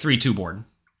at the 632 board.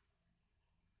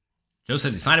 Joe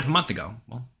says he signed up a month ago.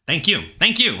 Well, thank you.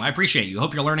 Thank you. I appreciate you.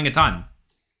 Hope you're learning a ton.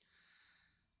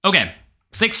 Okay,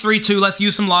 632, let's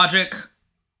use some logic.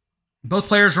 Both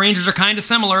players' ranges are kind of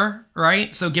similar,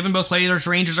 right? So given both players'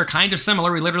 ranges are kind of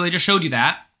similar, we literally just showed you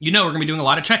that. You know we're going to be doing a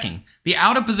lot of checking. The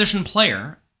out-of-position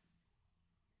player,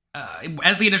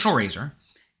 as the initial raiser,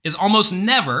 is almost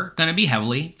never going to be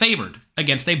heavily favored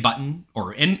against a button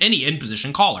or any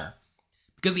in-position caller,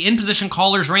 because the in-position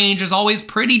caller's range is always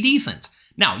pretty decent.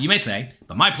 Now, you may say,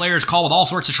 but my players call with all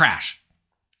sorts of trash.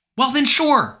 Well, then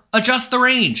sure, adjust the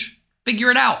range.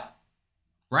 Figure it out,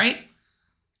 right?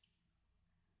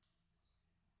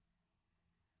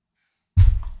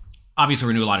 Obviously,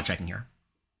 we're going to do a lot of checking here.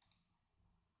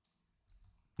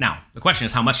 Now, the question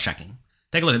is how much checking?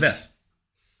 Take a look at this.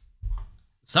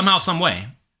 Somehow, some way,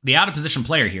 the out-of-position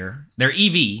player here, their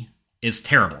EV is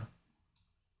terrible.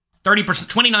 30%,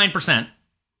 29%,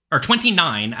 or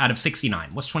 29 out of 69.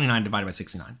 What's 29 divided by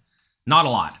 69? Not a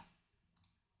lot.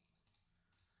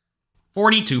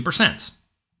 42%.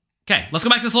 Okay, let's go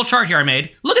back to this little chart here I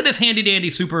made. Look at this handy-dandy,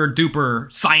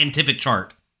 super-duper scientific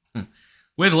chart.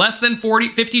 With less than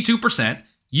 52%,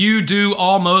 you do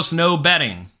almost no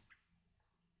betting.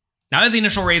 Now, as the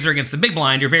initial raiser against the big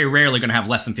blind, you're very rarely going to have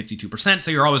less than 52%, so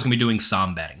you're always going to be doing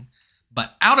some betting.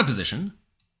 But out of position,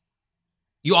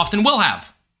 you often will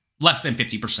have less than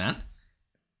 50%.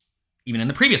 Even in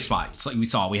the previous spot, so we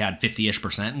saw we had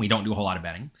 50-ish%, and we don't do a whole lot of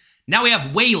betting. Now we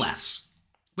have way less.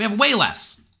 We have way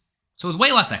less. So with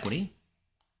way less equity,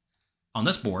 on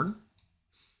this board,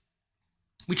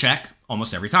 we check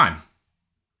almost every time.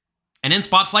 And in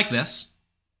spots like this,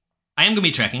 I am going to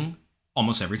be checking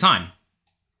almost every time.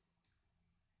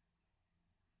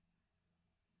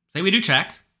 Say we do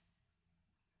check.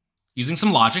 Using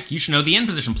some logic, you should know the in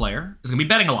position player is going to be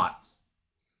betting a lot.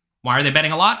 Why are they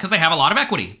betting a lot? Because they have a lot of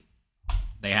equity.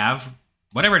 They have,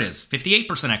 whatever it is,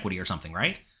 58% equity or something,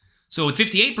 right? So with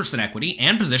 58% equity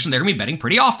and position, they're going to be betting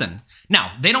pretty often.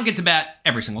 Now, they don't get to bet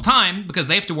every single time because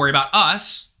they have to worry about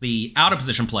us, the out of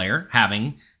position player,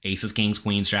 having aces, kings,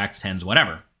 queens, jacks, tens,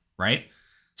 whatever, right?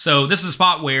 So this is a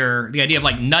spot where the idea of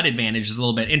like nut advantage is a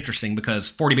little bit interesting because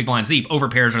 40 big blinds deep, over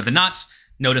pairs are the nuts.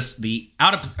 Notice the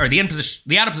out of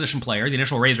position player, the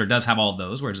initial raiser, does have all of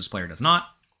those, whereas this player does not.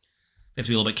 They have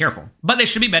to be a little bit careful. But they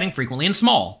should be betting frequently and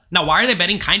small. Now, why are they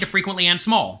betting kind of frequently and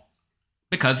small?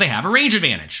 Because they have a range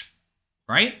advantage,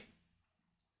 right?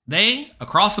 They,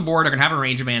 across the board, are going to have a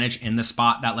range advantage in the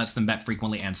spot that lets them bet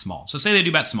frequently and small. So say they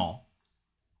do bet small.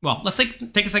 Well, let's take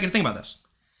a second to think about this.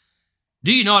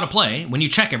 Do you know how to play when you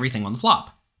check everything on the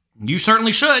flop? You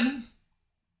certainly should.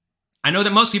 I know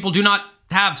that most people do not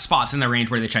have spots in their range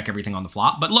where they check everything on the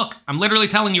flop, but look, I'm literally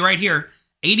telling you right here,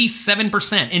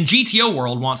 87% in GTO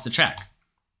world wants to check.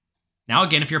 Now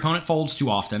again, if your opponent folds too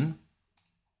often,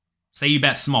 say you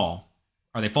bet small,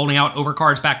 are they folding out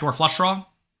overcards, backdoor flush draw?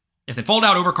 If they fold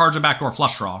out overcards or backdoor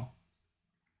flush draw,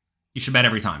 you should bet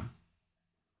every time.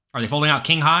 Are they folding out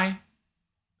king high?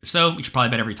 If so, you should probably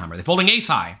bet every time. Are they folding ace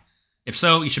high? If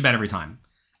so, you should bet every time.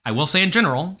 I will say in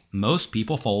general, most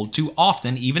people fold too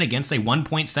often, even against a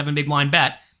 1.7 big blind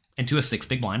bet into a 6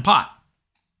 big blind pot.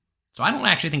 So I don't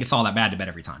actually think it's all that bad to bet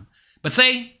every time. But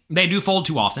say they do fold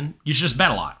too often, you should just bet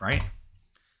a lot, right?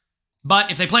 But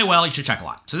if they play well, you should check a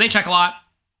lot. So they check a lot.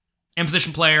 In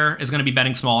position player is going to be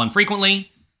betting small and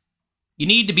frequently. You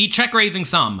need to be check raising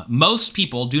some. Most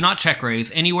people do not check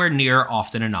raise anywhere near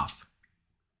often enough.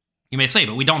 You may say,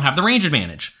 but we don't have the range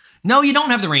advantage. No, you don't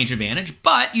have the range advantage,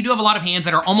 but you do have a lot of hands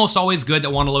that are almost always good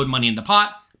that want to load money in the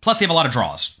pot. Plus, you have a lot of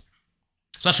draws,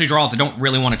 especially draws that don't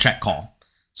really want to check call.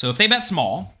 So if they bet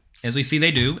small, as we see they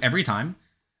do every time,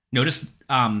 notice,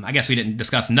 I guess we didn't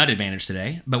discuss nut advantage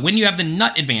today, but when you have the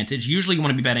nut advantage, usually you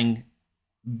want to be betting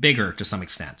bigger to some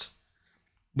extent.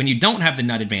 When you don't have the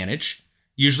nut advantage,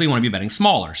 usually you want to be betting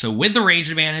smaller. So with the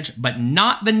range advantage, but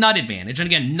not the nut advantage. And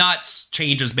again, nuts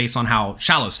changes based on how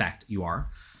shallow stacked you are.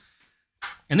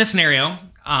 In this scenario,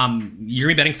 you're going to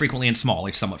be betting frequently and small,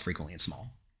 like somewhat frequently and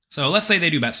small. So let's say they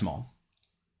do bet small.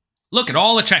 Look at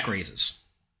all the check raises.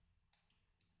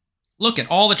 Look at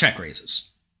all the check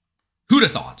raises. Who'd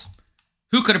have thought?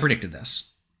 Who could have predicted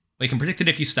this? Well, you can predict it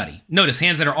if you study. Notice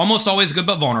hands that are almost always good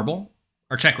but vulnerable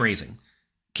are check raising.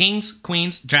 Kings,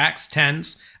 queens, jacks,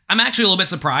 tens. I'm actually a little bit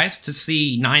surprised to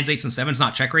see 9s, 8s, and 7s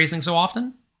not check raising so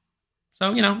often.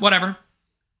 So, whatever.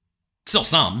 Still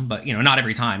some, but, not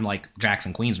every time like jacks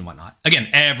and queens and whatnot. Again,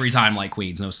 every time like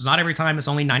queens. No, so not every time. It's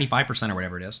only 95% or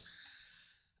whatever it is.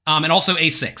 And also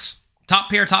ace-6. Top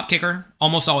pair, top kicker,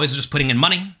 almost always just putting in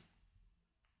money.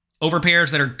 Over pairs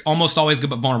that are almost always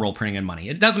good but vulnerable putting in money.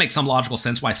 It does make some logical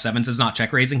sense why 7s is not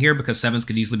check raising here because 7s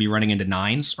could easily be running into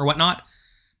 9s or whatnot.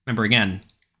 Remember, again,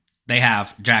 they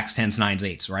have jacks, 10s, 9s,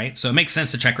 8s, right? So it makes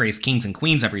sense to check raise kings and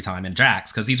queens every time and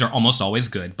jacks because these are almost always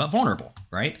good but vulnerable,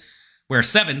 right? Where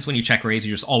 7s, when you check raise,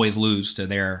 you just always lose to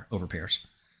their overpairs.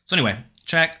 So anyway,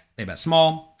 check, they bet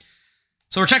small.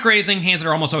 So we're check raising, hands that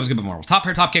are almost always good but vulnerable. Top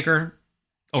pair, top kicker,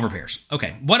 overpairs.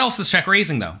 Okay, what else is check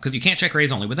raising though? Because you can't check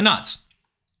raise only with the nuts.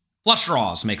 Flush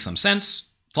draws make some sense.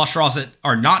 Flush draws that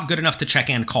are not good enough to check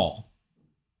and call.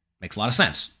 Makes a lot of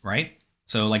sense, right?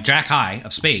 So like jack high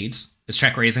of spades is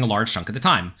check raising a large chunk of the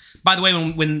time. By the way,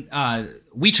 when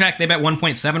we check, they bet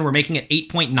 1.7. We're making it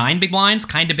 8.9 big blinds,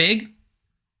 kind of big.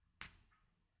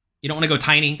 You don't want to go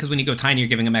tiny, because when you go tiny, you're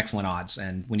giving them excellent odds.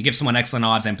 And when you give someone excellent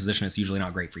odds and position, it's usually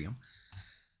not great for you.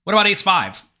 What about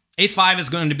ace-5? Ace-5 is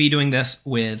going to be doing this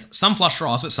with some flush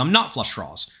draws, but some not flush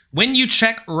draws. When you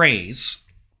check raise,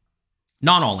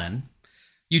 non-all-in,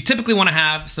 you typically want to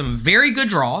have some very good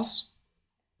draws,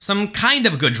 some kind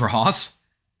of good draws,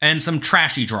 and some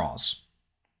trashy draws.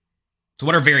 So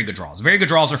what are very good draws? Very good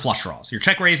draws are flush draws. You're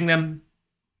check raising them.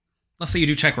 Let's say you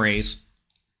do check raise.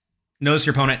 Notice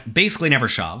your opponent basically never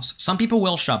shoves. Some people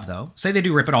will shove, though. Say they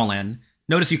do rip it all in.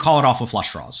 Notice you call it off with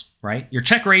flush draws, right? You're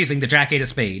check raising the jack 8 of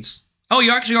spades. Oh,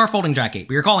 you actually are folding jack 8,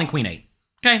 but you're calling queen 8.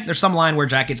 Okay, there's some line where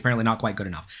jack 8's apparently not quite good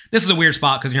enough. This is a weird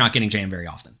spot because you're not getting jammed very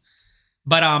often.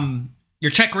 But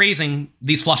you're check raising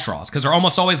these flush draws because they're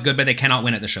almost always good, but they cannot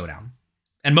win at the showdown.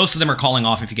 And most of them are calling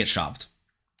off if you get shoved.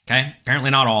 Okay, apparently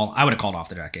not all. I would have called off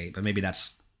the jack 8, but maybe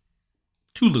that's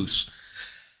too loose.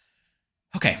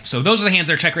 Okay, so those are the hands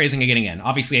that are check raising and getting in.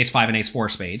 Obviously, ace 5 and ace 4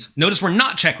 of spades. Notice we're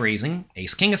not check raising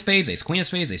ace king of spades, ace queen of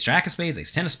spades, ace jack of spades,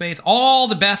 ace 10 of spades. All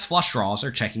the best flush draws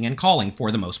are checking and calling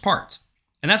for the most part.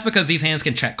 And that's because these hands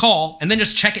can check call and then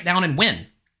just check it down and win.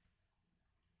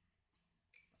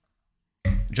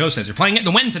 Joe says, you're playing it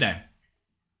to win today.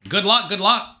 Good luck, good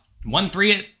luck.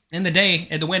 1-3 in the day,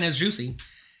 and the win is juicy.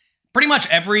 Pretty much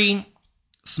every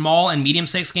small and medium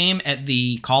stakes game at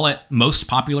the, call it, most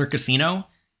popular casino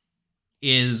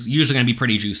is usually going to be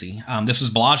pretty juicy. This was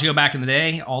Bellagio back in the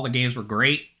day. All the games were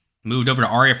great. Moved over to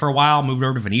Aria for a while, moved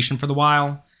over to Venetian for the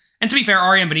while. And to be fair,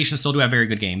 Aria and Venetian still do have very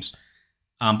good games.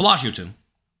 Bellagio too.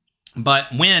 But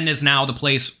Wynn is now the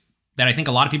place that I think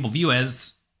a lot of people view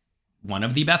as one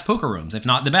of the best poker rooms, if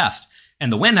not the best.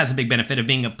 And the Wynn has a big benefit of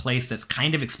being a place that's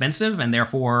kind of expensive, and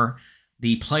therefore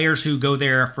the players who go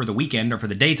there for the weekend or for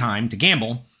the daytime to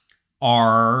gamble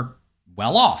are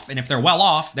well off. And if they're well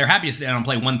off, they're happy to sit down and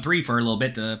play 1-3 for a little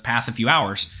bit to pass a few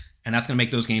hours, and that's going to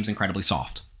make those games incredibly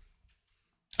soft.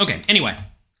 Okay, anyway,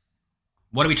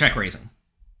 what are we check raising?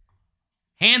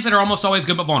 Hands that are almost always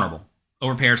good but vulnerable.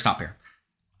 Over pairs, top pair.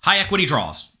 High equity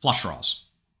draws, flush draws.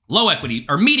 Low equity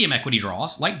or medium equity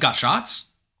draws, like gut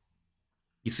shots.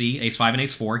 You see ace 5 and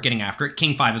ace 4 getting after it.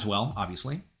 King 5 as well,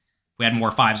 obviously. If we had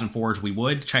more 5s and 4s, we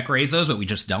would check raise those, but we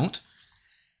just don't.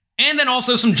 And then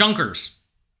also some junkers.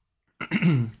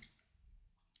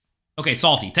 Okay,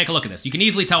 Salty, take a look at this. You can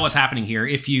easily tell what's happening here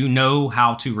if you know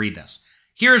how to read this.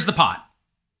 Here's the pot.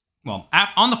 Well,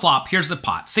 on the flop, here's the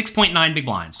pot. 6.9 big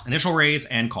blinds. Initial raise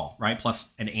and call, right?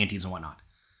 Plus and antes and whatnot.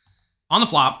 On the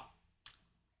flop,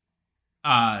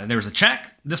 there's a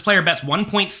check. This player bets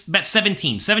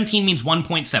 17. 17 means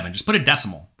 1.7. Just put a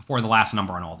decimal before the last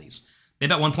number on all these. They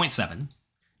bet 1.7.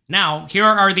 Now, here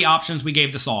are the options we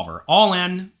gave the solver. All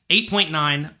in,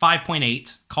 8.9,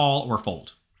 5.8, call, or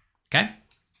fold. Okay?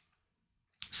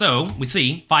 So, we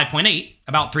see 5.8,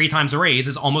 about 3 times the raise,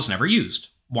 is almost never used.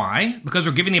 Why? Because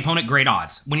we're giving the opponent great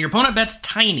odds. When your opponent bets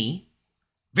tiny,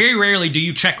 very rarely do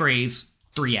you check raise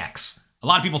 3x. A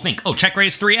lot of people think, oh, check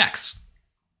raise 3x.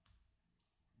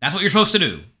 That's what you're supposed to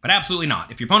do, but absolutely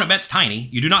not. If your opponent bets tiny,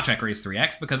 you do not check raise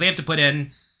 3x because they have to put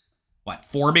in,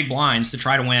 4 big blinds to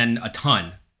try to win a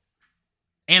ton.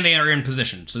 And they are in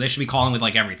position, so they should be calling with,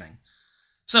 everything.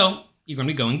 So, you're going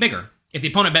to be going bigger. If the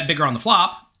opponent bet bigger on the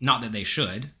flop, not that they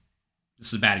should. This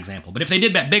is a bad example, but if they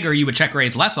did bet bigger, you would check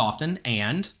raise less often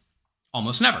and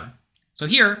almost never. So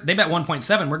here, they bet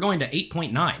 1.7. We're going to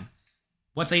 8.9.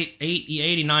 What's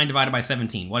 89 divided by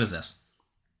 17? What is this?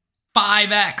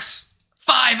 5x.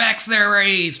 5x their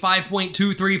raise.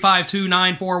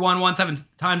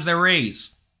 5.235294117 times their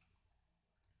raise.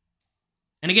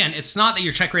 And again, it's not that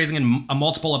you're check raising in a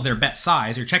multiple of their bet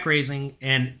size. You're check raising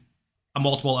in a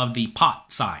multiple of the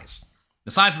pot size.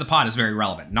 The size of the pot is very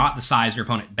relevant, not the size your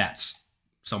opponent bets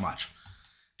so much.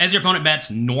 As your opponent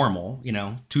bets normal,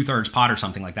 2/3 pot or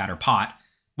something like that, or pot,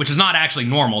 which is not actually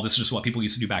normal, this is just what people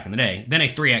used to do back in the day, then a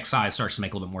 3x size starts to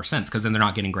make a little bit more sense because then they're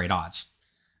not getting great odds.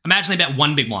 Imagine they bet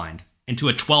 1 big blind into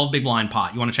a 12 big blind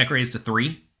pot. You want to check raise to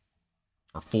 3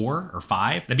 or 4 or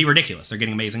 5? That'd be ridiculous. They're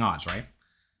getting amazing odds, right?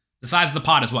 The size of the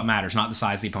pot is what matters, not the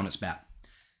size of the opponent's bet.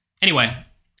 Anyway,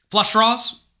 flush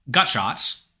draws, gut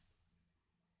shots.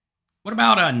 What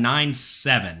about a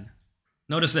 9-7?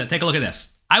 Notice that. Take a look at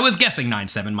this. I was guessing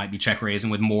 9-7 might be check raising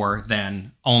with more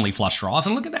than only flush draws,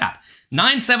 and look at that.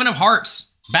 9-7 of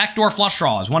hearts. Backdoor flush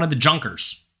draws, one of the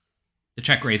junkers. The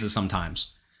check raises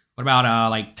sometimes. What about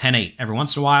 10-8? Every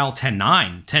once in a while,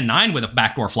 10-9. 10-9 with a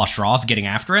backdoor flush draws, getting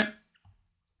after it.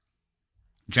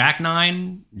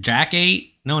 Jack-9, Jack-8.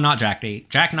 No, not Jack-8.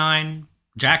 Jack-9,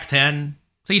 Jack-10.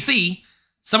 So you see,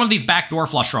 some of these backdoor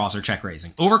flush draws are check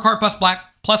raising. Overcard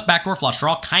plus backdoor flush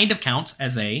draw kind of counts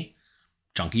as a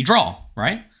junky draw,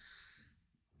 right?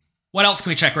 What else can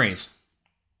we check raise?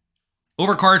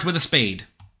 Overcards with a spade,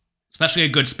 especially a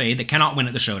good spade that cannot win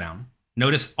at the showdown.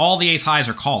 Notice all the ace highs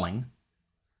are calling.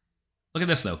 Look at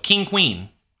this though, king queen.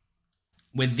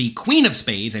 With the queen of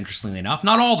spades, interestingly enough,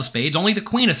 not all the spades, only the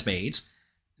queen of spades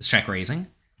is check raising.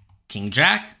 King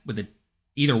jack with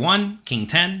either one, king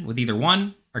 10 with either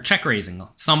one, are check raising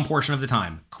some portion of the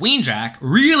time. Queen jack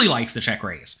really likes to check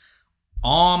raise.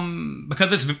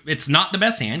 Because it's not the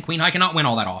best hand. Queen high cannot win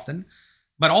all that often.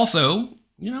 But also,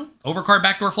 overcard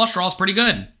backdoor flush draw is pretty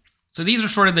good. So these are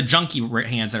sort of the junky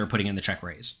hands that are putting in the check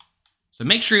raise. So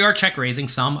make sure you are check raising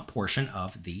some portion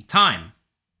of the time.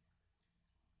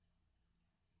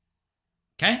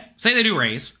 Okay, say they do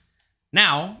raise.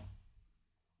 Now,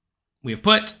 we have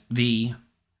put the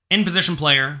in position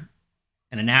player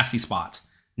in a nasty spot.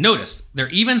 Notice, they're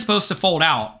even supposed to fold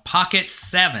out pocket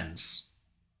 7s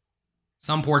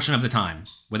some portion of the time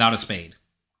without a spade.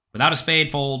 Without a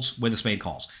spade, folds. With a spade,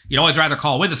 calls. You'd always rather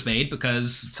call with a spade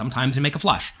because sometimes you make a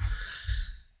flush.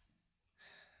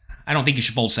 I don't think you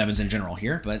should fold sevens in general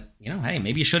here, but, you know, hey,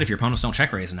 maybe you should if your opponents don't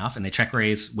check raise enough and they check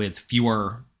raise with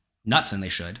fewer nuts than they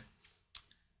should.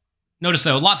 Notice,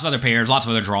 though, lots of other pairs, lots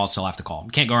of other draws still have to call.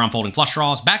 You can't go around folding flush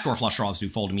draws. Backdoor flush draws do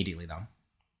fold immediately, though.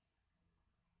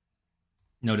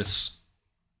 Notice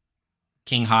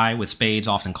king high with spades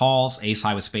often calls. Ace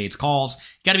high with spades calls.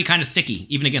 You got to be kind of sticky,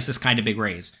 even against this kind of big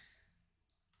raise.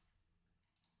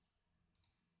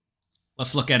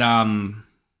 Let's look at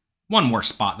one more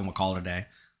spot, then we'll call it a day.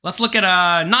 Let's look at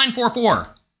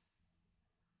 9-4-4.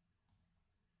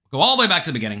 Go all the way back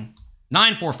to the beginning.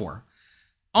 9-4-4.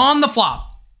 On the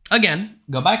flop, again,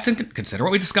 go back to consider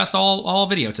what we discussed all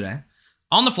video today.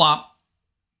 On the flop,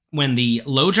 when the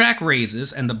low jack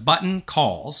raises and the button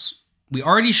calls, we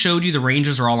already showed you the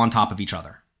ranges are all on top of each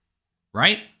other,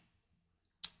 right?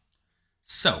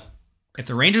 So, if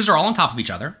the ranges are all on top of each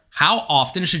other, how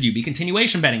often should you be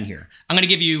continuation betting here? I'm going to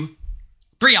give you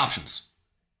 3 options.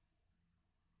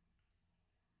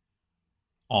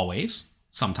 Always,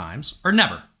 sometimes, or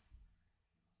never.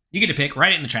 You get to pick.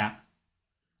 Write it in the chat.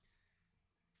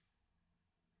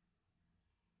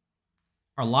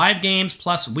 Are live games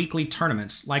plus weekly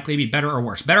tournaments likely to be better or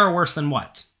worse? Better or worse than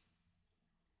what?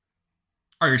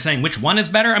 Are you saying which one is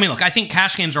better? I mean, look, I think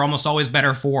cash games are almost always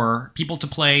better for people to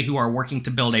play who are working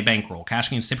to build a bankroll. Cash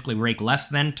games typically rake less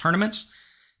than tournaments,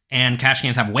 and cash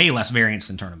games have way less variance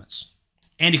than tournaments.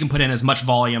 And you can put in as much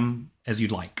volume as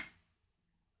you'd like.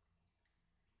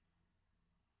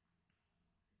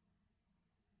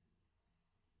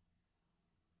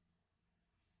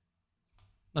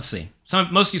 Let's see.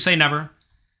 Most of you say never.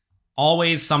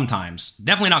 Always, sometimes.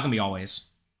 Definitely not going to be always.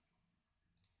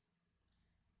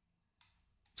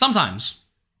 Sometimes.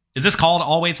 Is this called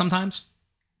always sometimes?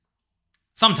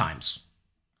 Sometimes.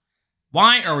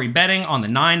 Why are we betting on the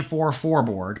 9-4-4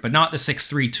 board, but not the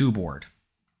 6-3-2 board?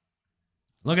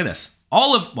 Look at this.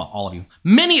 All of you.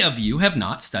 Many of you have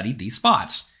not studied these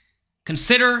spots.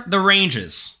 Consider the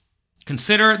ranges.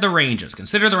 Consider the ranges.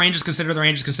 Consider the ranges. Consider the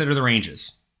ranges. Consider the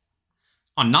ranges.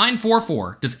 On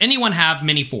 9-4-4, does anyone have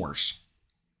many fours?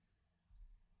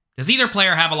 Does either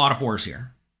player have a lot of fours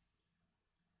here?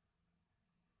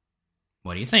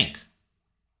 What do you think?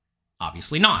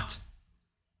 Obviously not.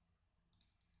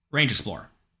 Range Explorer.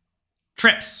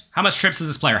 Trips. How much trips does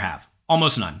this player have?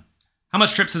 Almost none. How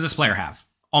much trips does this player have?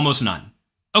 Almost none.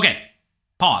 Okay,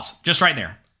 pause. Just right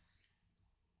there.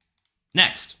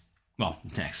 Next.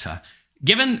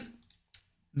 Given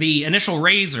the initial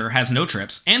raiser has no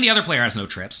trips, and the other player has no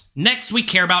trips. Next, we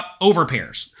care about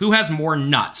overpairs. Who has more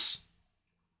nuts?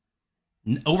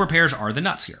 Overpairs are the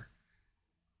nuts here.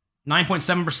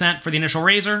 9.7% for the initial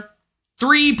raiser.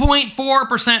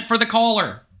 3.4% for the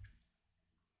caller.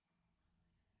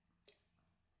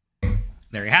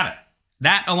 There you have it.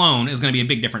 That alone is going to be a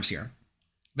big difference here.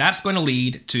 That's going to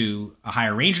lead to a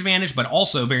higher range advantage, but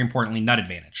also, very importantly, nut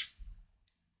advantage.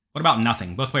 What about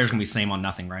nothing? Both players are going to be same on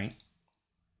nothing, right?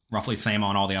 Roughly same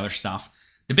on all the other stuff.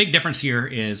 The big difference here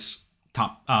is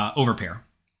top overpair.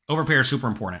 Overpair is super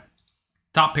important.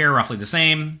 Top pair roughly the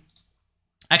same.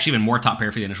 Actually, even more top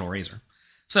pair for the initial raiser.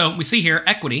 So we see here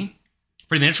equity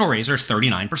for the initial raiser is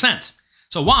 39%.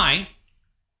 So why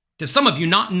does some of you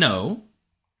not know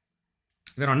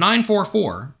that on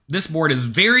 9-4-4, this board is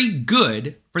very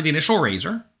good for the initial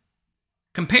raiser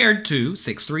compared to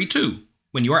 6-3-2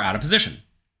 when you are out of position?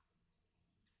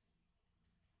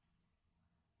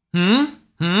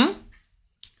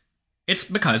 It's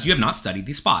because you have not studied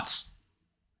these spots.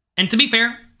 And to be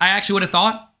fair, I actually would have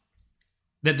thought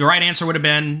that the right answer would have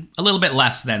been a little bit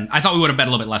less than... I thought we would have bet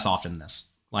a little bit less often than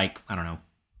this. Like, I don't know,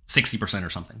 60% or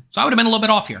something. So I would have been a little bit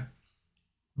off here.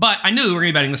 But I knew we were going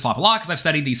to be betting this flop a lot because I've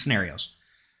studied these scenarios.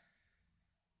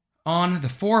 On the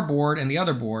 4 board and the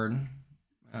other board...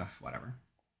 whatever.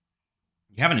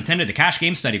 You haven't attended the Cash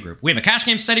Game Study Group. We have a Cash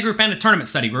Game Study Group and a Tournament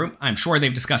Study Group. I'm sure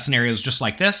they've discussed scenarios just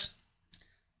like this.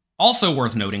 Also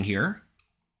worth noting here,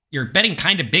 you're betting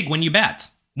kind of big when you bet.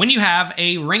 When you have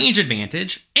a range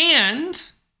advantage and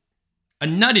a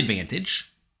nut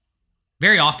advantage,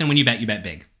 very often when you bet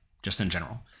big, just in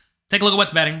general. Take a look at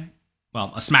what's betting.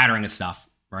 Well, a smattering of stuff,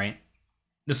 right?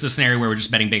 This is a scenario where we're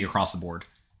just betting big across the board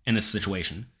in this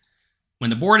situation. When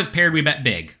the board is paired, we bet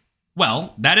big.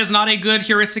 Well, that is not a good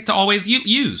heuristic to always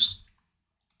use.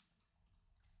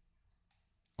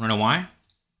 Want to know why?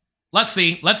 Let's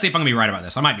see if I'm going to be right about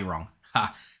this. I might be wrong.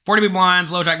 40 big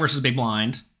blinds, low jack versus big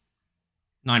blind.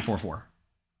 9-4-4.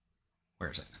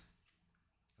 Where is it?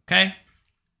 Okay.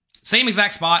 Same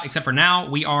exact spot, except for now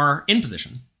we are in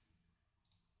position.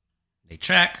 They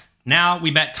check. Now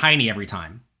we bet tiny every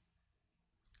time.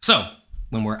 So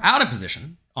when we're out of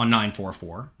position on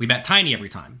 9-4-4, we bet tiny every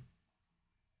time.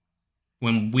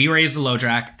 When we raise the low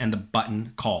jack and the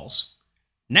button calls.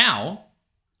 Now,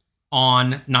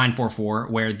 on 9-4-4,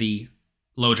 where the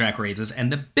low jack raises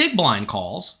and the big blind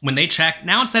calls, when they check,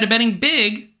 now instead of betting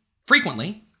big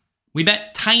frequently, we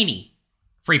bet tiny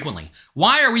frequently.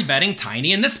 Why are we betting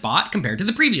tiny in this spot compared to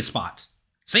the previous spot?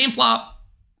 Same flop,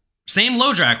 same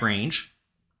low jack range,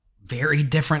 very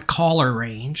different caller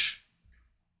range.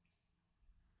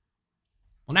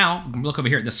 Well, now, look over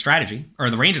here at this strategy, or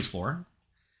the Range Explorer.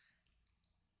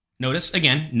 Notice,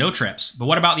 again, no trips. But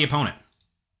what about the opponent?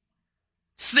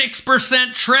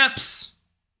 6% trips!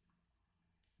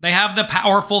 They have the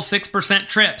powerful 6%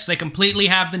 trips. They completely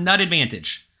have the nut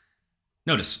advantage.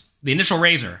 Notice, the initial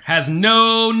raiser has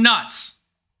no nuts.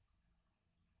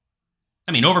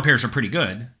 I mean, overpairs are pretty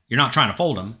good. You're not trying to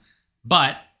fold them.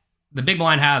 But the big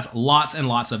blind has lots and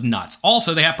lots of nuts.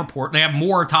 Also, they have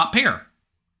more top pair.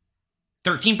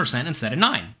 13% instead of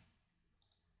 9.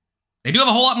 They do have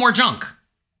a whole lot more junk.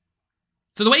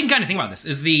 So the way you can kind of think about this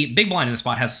is the big blind in this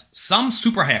spot has some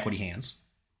super high equity hands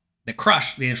that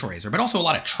crush the initial raiser, but also a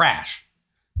lot of trash.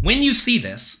 When you see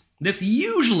this, this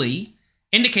usually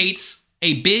indicates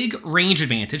a big range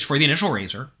advantage for the initial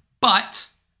raiser, but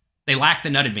they lack the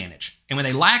nut advantage. And when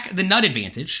they lack the nut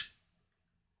advantage,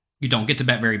 you don't get to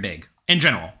bet very big in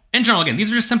general. In general, again, these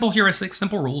are just simple heuristics,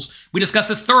 simple rules. We discuss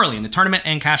this thoroughly in the tournament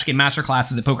and cash game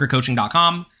masterclasses at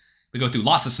pokercoaching.com. We go through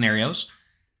lots of scenarios.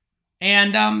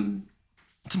 And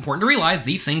it's important to realize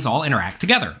these things all interact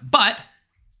together. But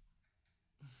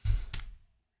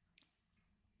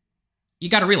you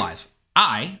got to realize,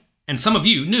 I, and some of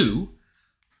you knew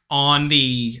on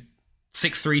the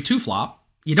 6-3-2 flop,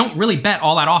 you don't really bet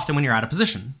all that often when you're out of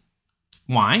position.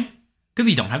 Why? Because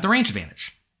you don't have the range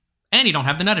advantage. And you don't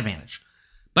have the nut advantage.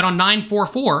 But on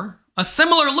 9-4-4, a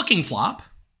similar looking flop,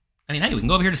 I mean, hey, we can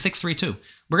go over here to 6-3-2.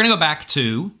 We're going to go back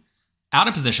to out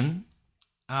of position,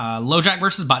 low jack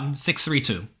versus button,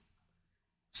 6-3-2.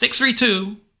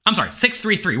 6-3-2, I'm sorry,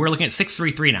 6-3-3. We're looking at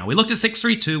 6-3-3 now. We looked at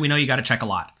 6-3-2. We know you got to check a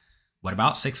lot. What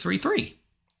about 6-3-3?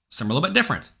 Similar but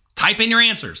different. Type in your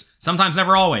answers. Sometimes,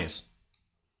 never always.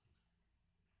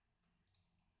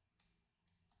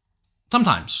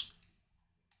 Sometimes.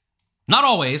 Not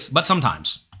always, but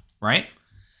sometimes, right?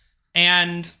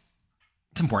 And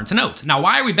it's important to note. Now,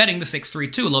 why are we betting the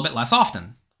 6-3-2 a little bit less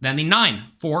often than the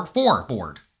 9-4-4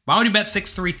 board? Why would you bet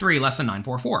 6-3-3 less than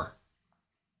 9-4-4?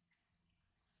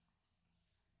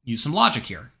 Use some logic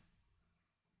here.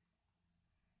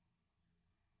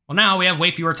 Well, now we have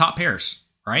way fewer top pairs,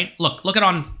 right? Look at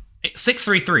on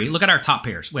 6-3-3, look at our top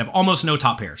pairs. We have almost no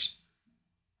top pairs,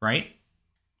 right?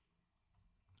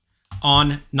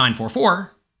 On 9-4-4,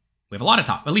 we have a lot of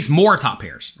at least more top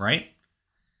pairs, right?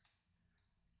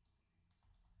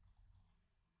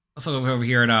 Let's look over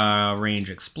here at Range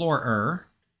Explorer.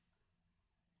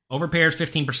 Overpairs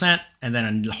 15%, and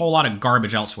then a whole lot of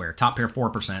garbage elsewhere. Top pair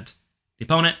 4%. The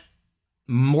opponent,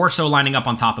 more so lining up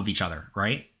on top of each other,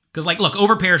 right? Because, like, look,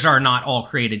 overpairs are not all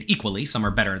created equally. Some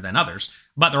are better than others,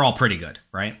 but they're all pretty good,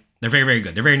 right? They're very, very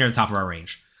good. They're very near the top of our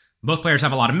range. Both players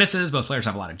have a lot of misses. Both players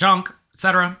have a lot of junk,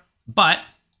 etc. But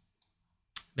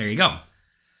there you go.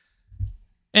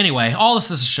 Anyway, all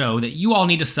this is to show that you all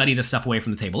need to study this stuff away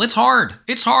from the table. It's hard.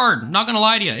 It's hard. I'm not going to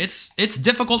lie to you. It's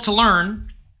difficult to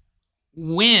learn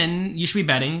when you should be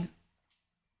betting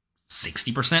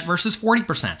 60% versus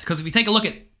 40%. Because if you take a look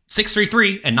at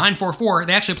 6-3-3 and 9-4-4,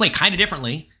 they actually play kind of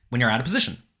differently when you're out of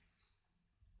position.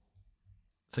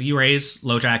 So you raise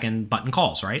low jack and button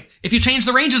calls, right? If you change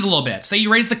the ranges a little bit, say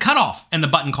you raise the cutoff and the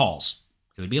button calls,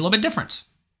 it would be a little bit different,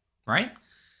 right?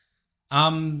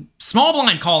 Small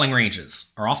blind calling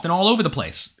ranges are often all over the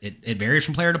place. It varies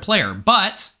from player to player,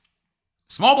 but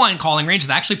small blind calling range is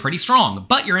actually pretty strong,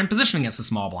 but you're in position against the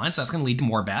small blind, so that's going to lead to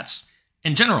more bets.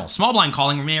 In general, small blind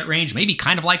calling range may be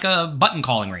kind of like a button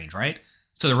calling range, right?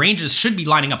 So the ranges should be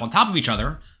lining up on top of each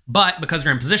other, but because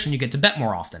you're in position, you get to bet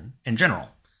more often in general.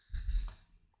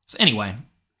 So anyway,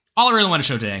 all I really want to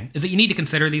show today is that you need to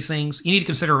consider these things. You need to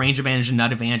consider range advantage and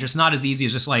nut advantage. It's not as easy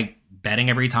as just like betting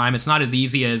every time. It's not as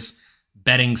easy as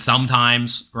betting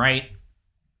sometimes, right?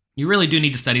 You really do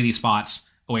need to study these spots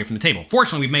away from the table.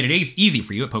 Fortunately, we've made it easy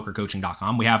for you at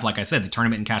pokercoaching.com. We have, like I said, the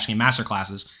tournament and cash game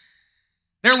masterclasses.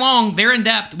 They're long, they're in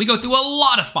depth. We go through a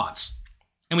lot of spots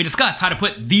and we discuss how to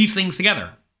put these things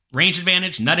together. Range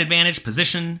advantage, nut advantage,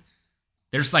 position.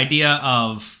 There's the idea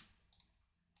of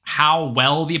how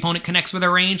well the opponent connects with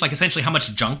their range, like essentially how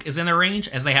much junk is in their range.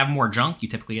 As they have more junk, you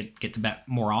typically get to bet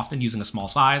more often using a small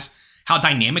size. How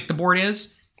dynamic the board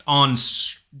is on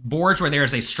boards where there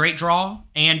is a straight draw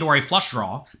and or a flush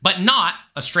draw, but not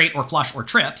a straight or flush or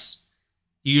trips.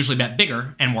 you usually bet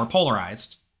bigger and more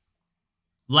polarized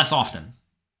less often.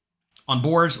 On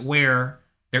boards where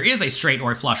there is a straight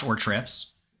or a flush or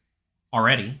trips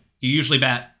already, you usually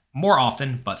bet more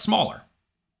often but smaller.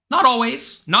 Not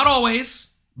always,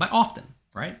 but often,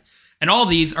 right? And all of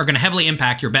these are going to heavily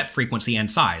impact your bet frequency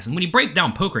and size. And when you break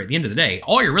down poker at the end of the day,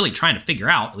 all you're really trying to figure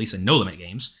out, at least in no-limit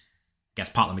games, I guess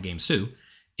pot limit games too,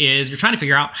 is you're trying to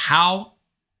figure out how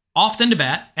often to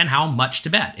bet and how much to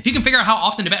bet. If you can figure out how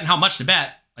often to bet and how much to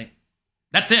bet, like,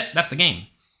 that's it. That's the game.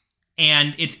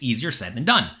 And it's easier said than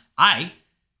done. I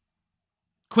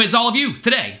quiz all of you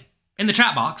today in the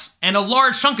chat box, and a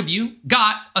large chunk of you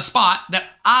got a spot that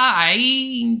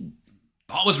I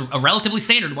thought was a relatively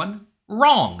standard one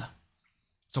wrong.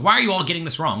 So why are you all getting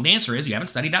this wrong? The answer is you haven't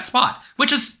studied that spot,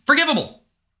 which is forgivable.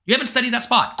 You haven't studied that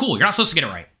spot. Cool, you're not supposed to get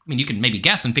it right. I mean, you can maybe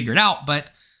guess and figure it out, but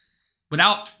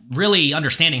without really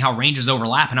understanding how ranges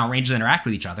overlap and how ranges interact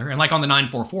with each other, and like on the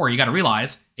 9-4-4, you got to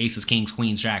realize aces, kings,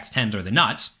 queens, jacks, tens are the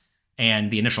nuts, and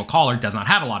the initial caller does not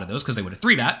have a lot of those because they would have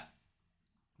 3-bet.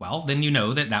 Well, then you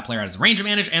know that that player has range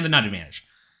advantage and the nut advantage.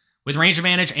 With range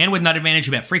advantage and with nut advantage,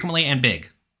 you bet frequently and big.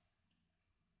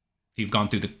 If you've gone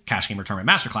through the Cash Gamer Tournament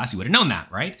Masterclass, you would have known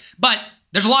that, right? But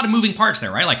there's a lot of moving parts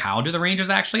there, right? Like, how do the ranges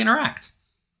actually interact?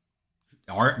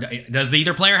 Or does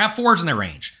either player have 4s in their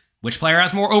range? Which player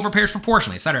has more overpairs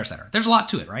proportionally, et cetera, et cetera. There's a lot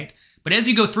to it, right? But as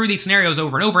you go through these scenarios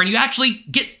over and over, and you actually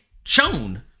get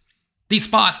shown these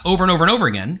spots over and over and over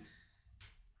again,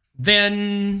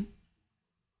 then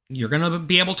you're going to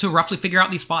be able to roughly figure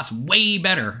out these spots way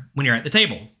better when you're at the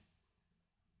table.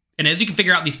 And as you can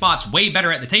figure out these spots way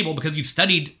better at the table because you've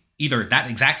studied either that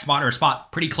exact spot or a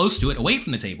spot pretty close to it away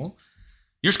from the table,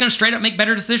 you're just going to straight up make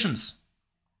better decisions.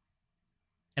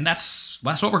 And that's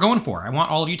what we're going for. I want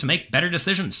all of you to make better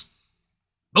decisions,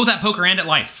 both at poker and at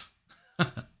life.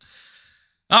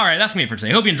 All right, that's me for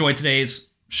today. Hope you enjoyed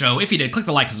today's show. If you did, click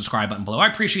the like and subscribe button below. I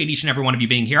appreciate each and every one of you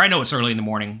being here. I know it's early in the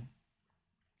morning.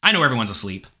 I know everyone's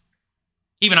asleep.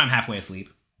 Even I'm halfway asleep.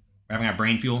 We're having our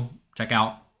Brain Fuel. Check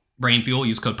out Brain Fuel.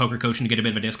 Use code POKERCOACHING to get a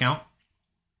bit of a discount.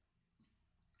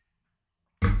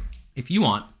 If you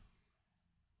want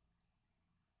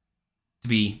to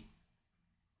be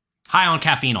high on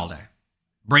caffeine all day,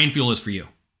 Brain Fuel is for you.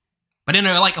 But in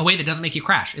a way that doesn't make you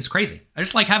crash. It's crazy. I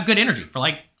just have good energy for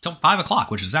till 5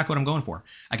 o'clock, which is exactly what I'm going for.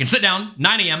 I can sit down,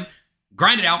 9 a.m.,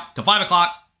 grind it out till 5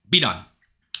 o'clock, be done.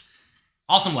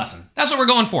 Awesome lesson. That's what we're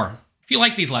going for. If you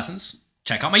like these lessons,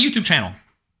 check out my YouTube channel.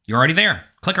 You're already there.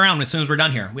 Click around as soon as we're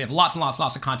done here. We have lots and lots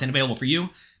of content available for you.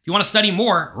 If you want to study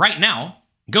more right now,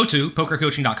 go to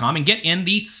pokercoaching.com and get in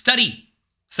the study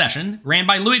session ran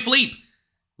by Louis Philippe.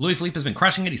 Louis Philippe has been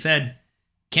crushing it. He said,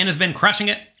 Ken has been crushing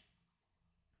it.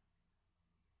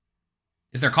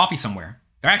 Is there coffee somewhere?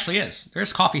 There actually is.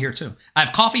 There's coffee here too. I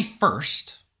have coffee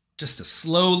first, just to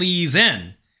slowly ease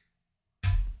in.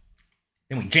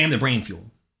 Then we jam the Brain Fuel.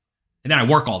 And then I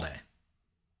work all day.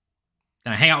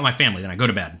 Then I hang out with my family. Then I go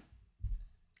to bed.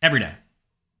 Every day.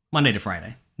 Monday to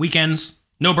Friday. Weekends,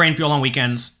 no Brain Fuel on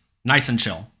weekends. Nice and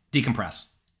chill. Decompress.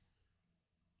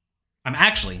 I'm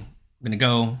actually going to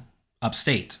go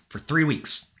upstate for 3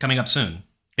 weeks coming up soon.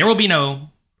 There will be no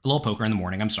little poker in the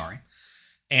morning. I'm sorry.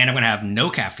 And I'm going to have no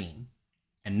caffeine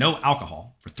and no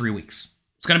alcohol for 3 weeks.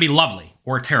 It's going to be lovely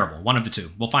or terrible. One of the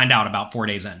two. We'll find out about 4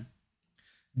 days in.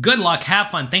 Good luck. Have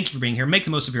fun. Thank you for being here. Make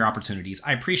the most of your opportunities.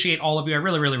 I appreciate all of you. I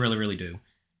really, really, really, really do.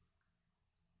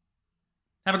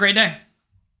 Have a great day.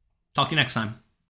 Talk to you next time.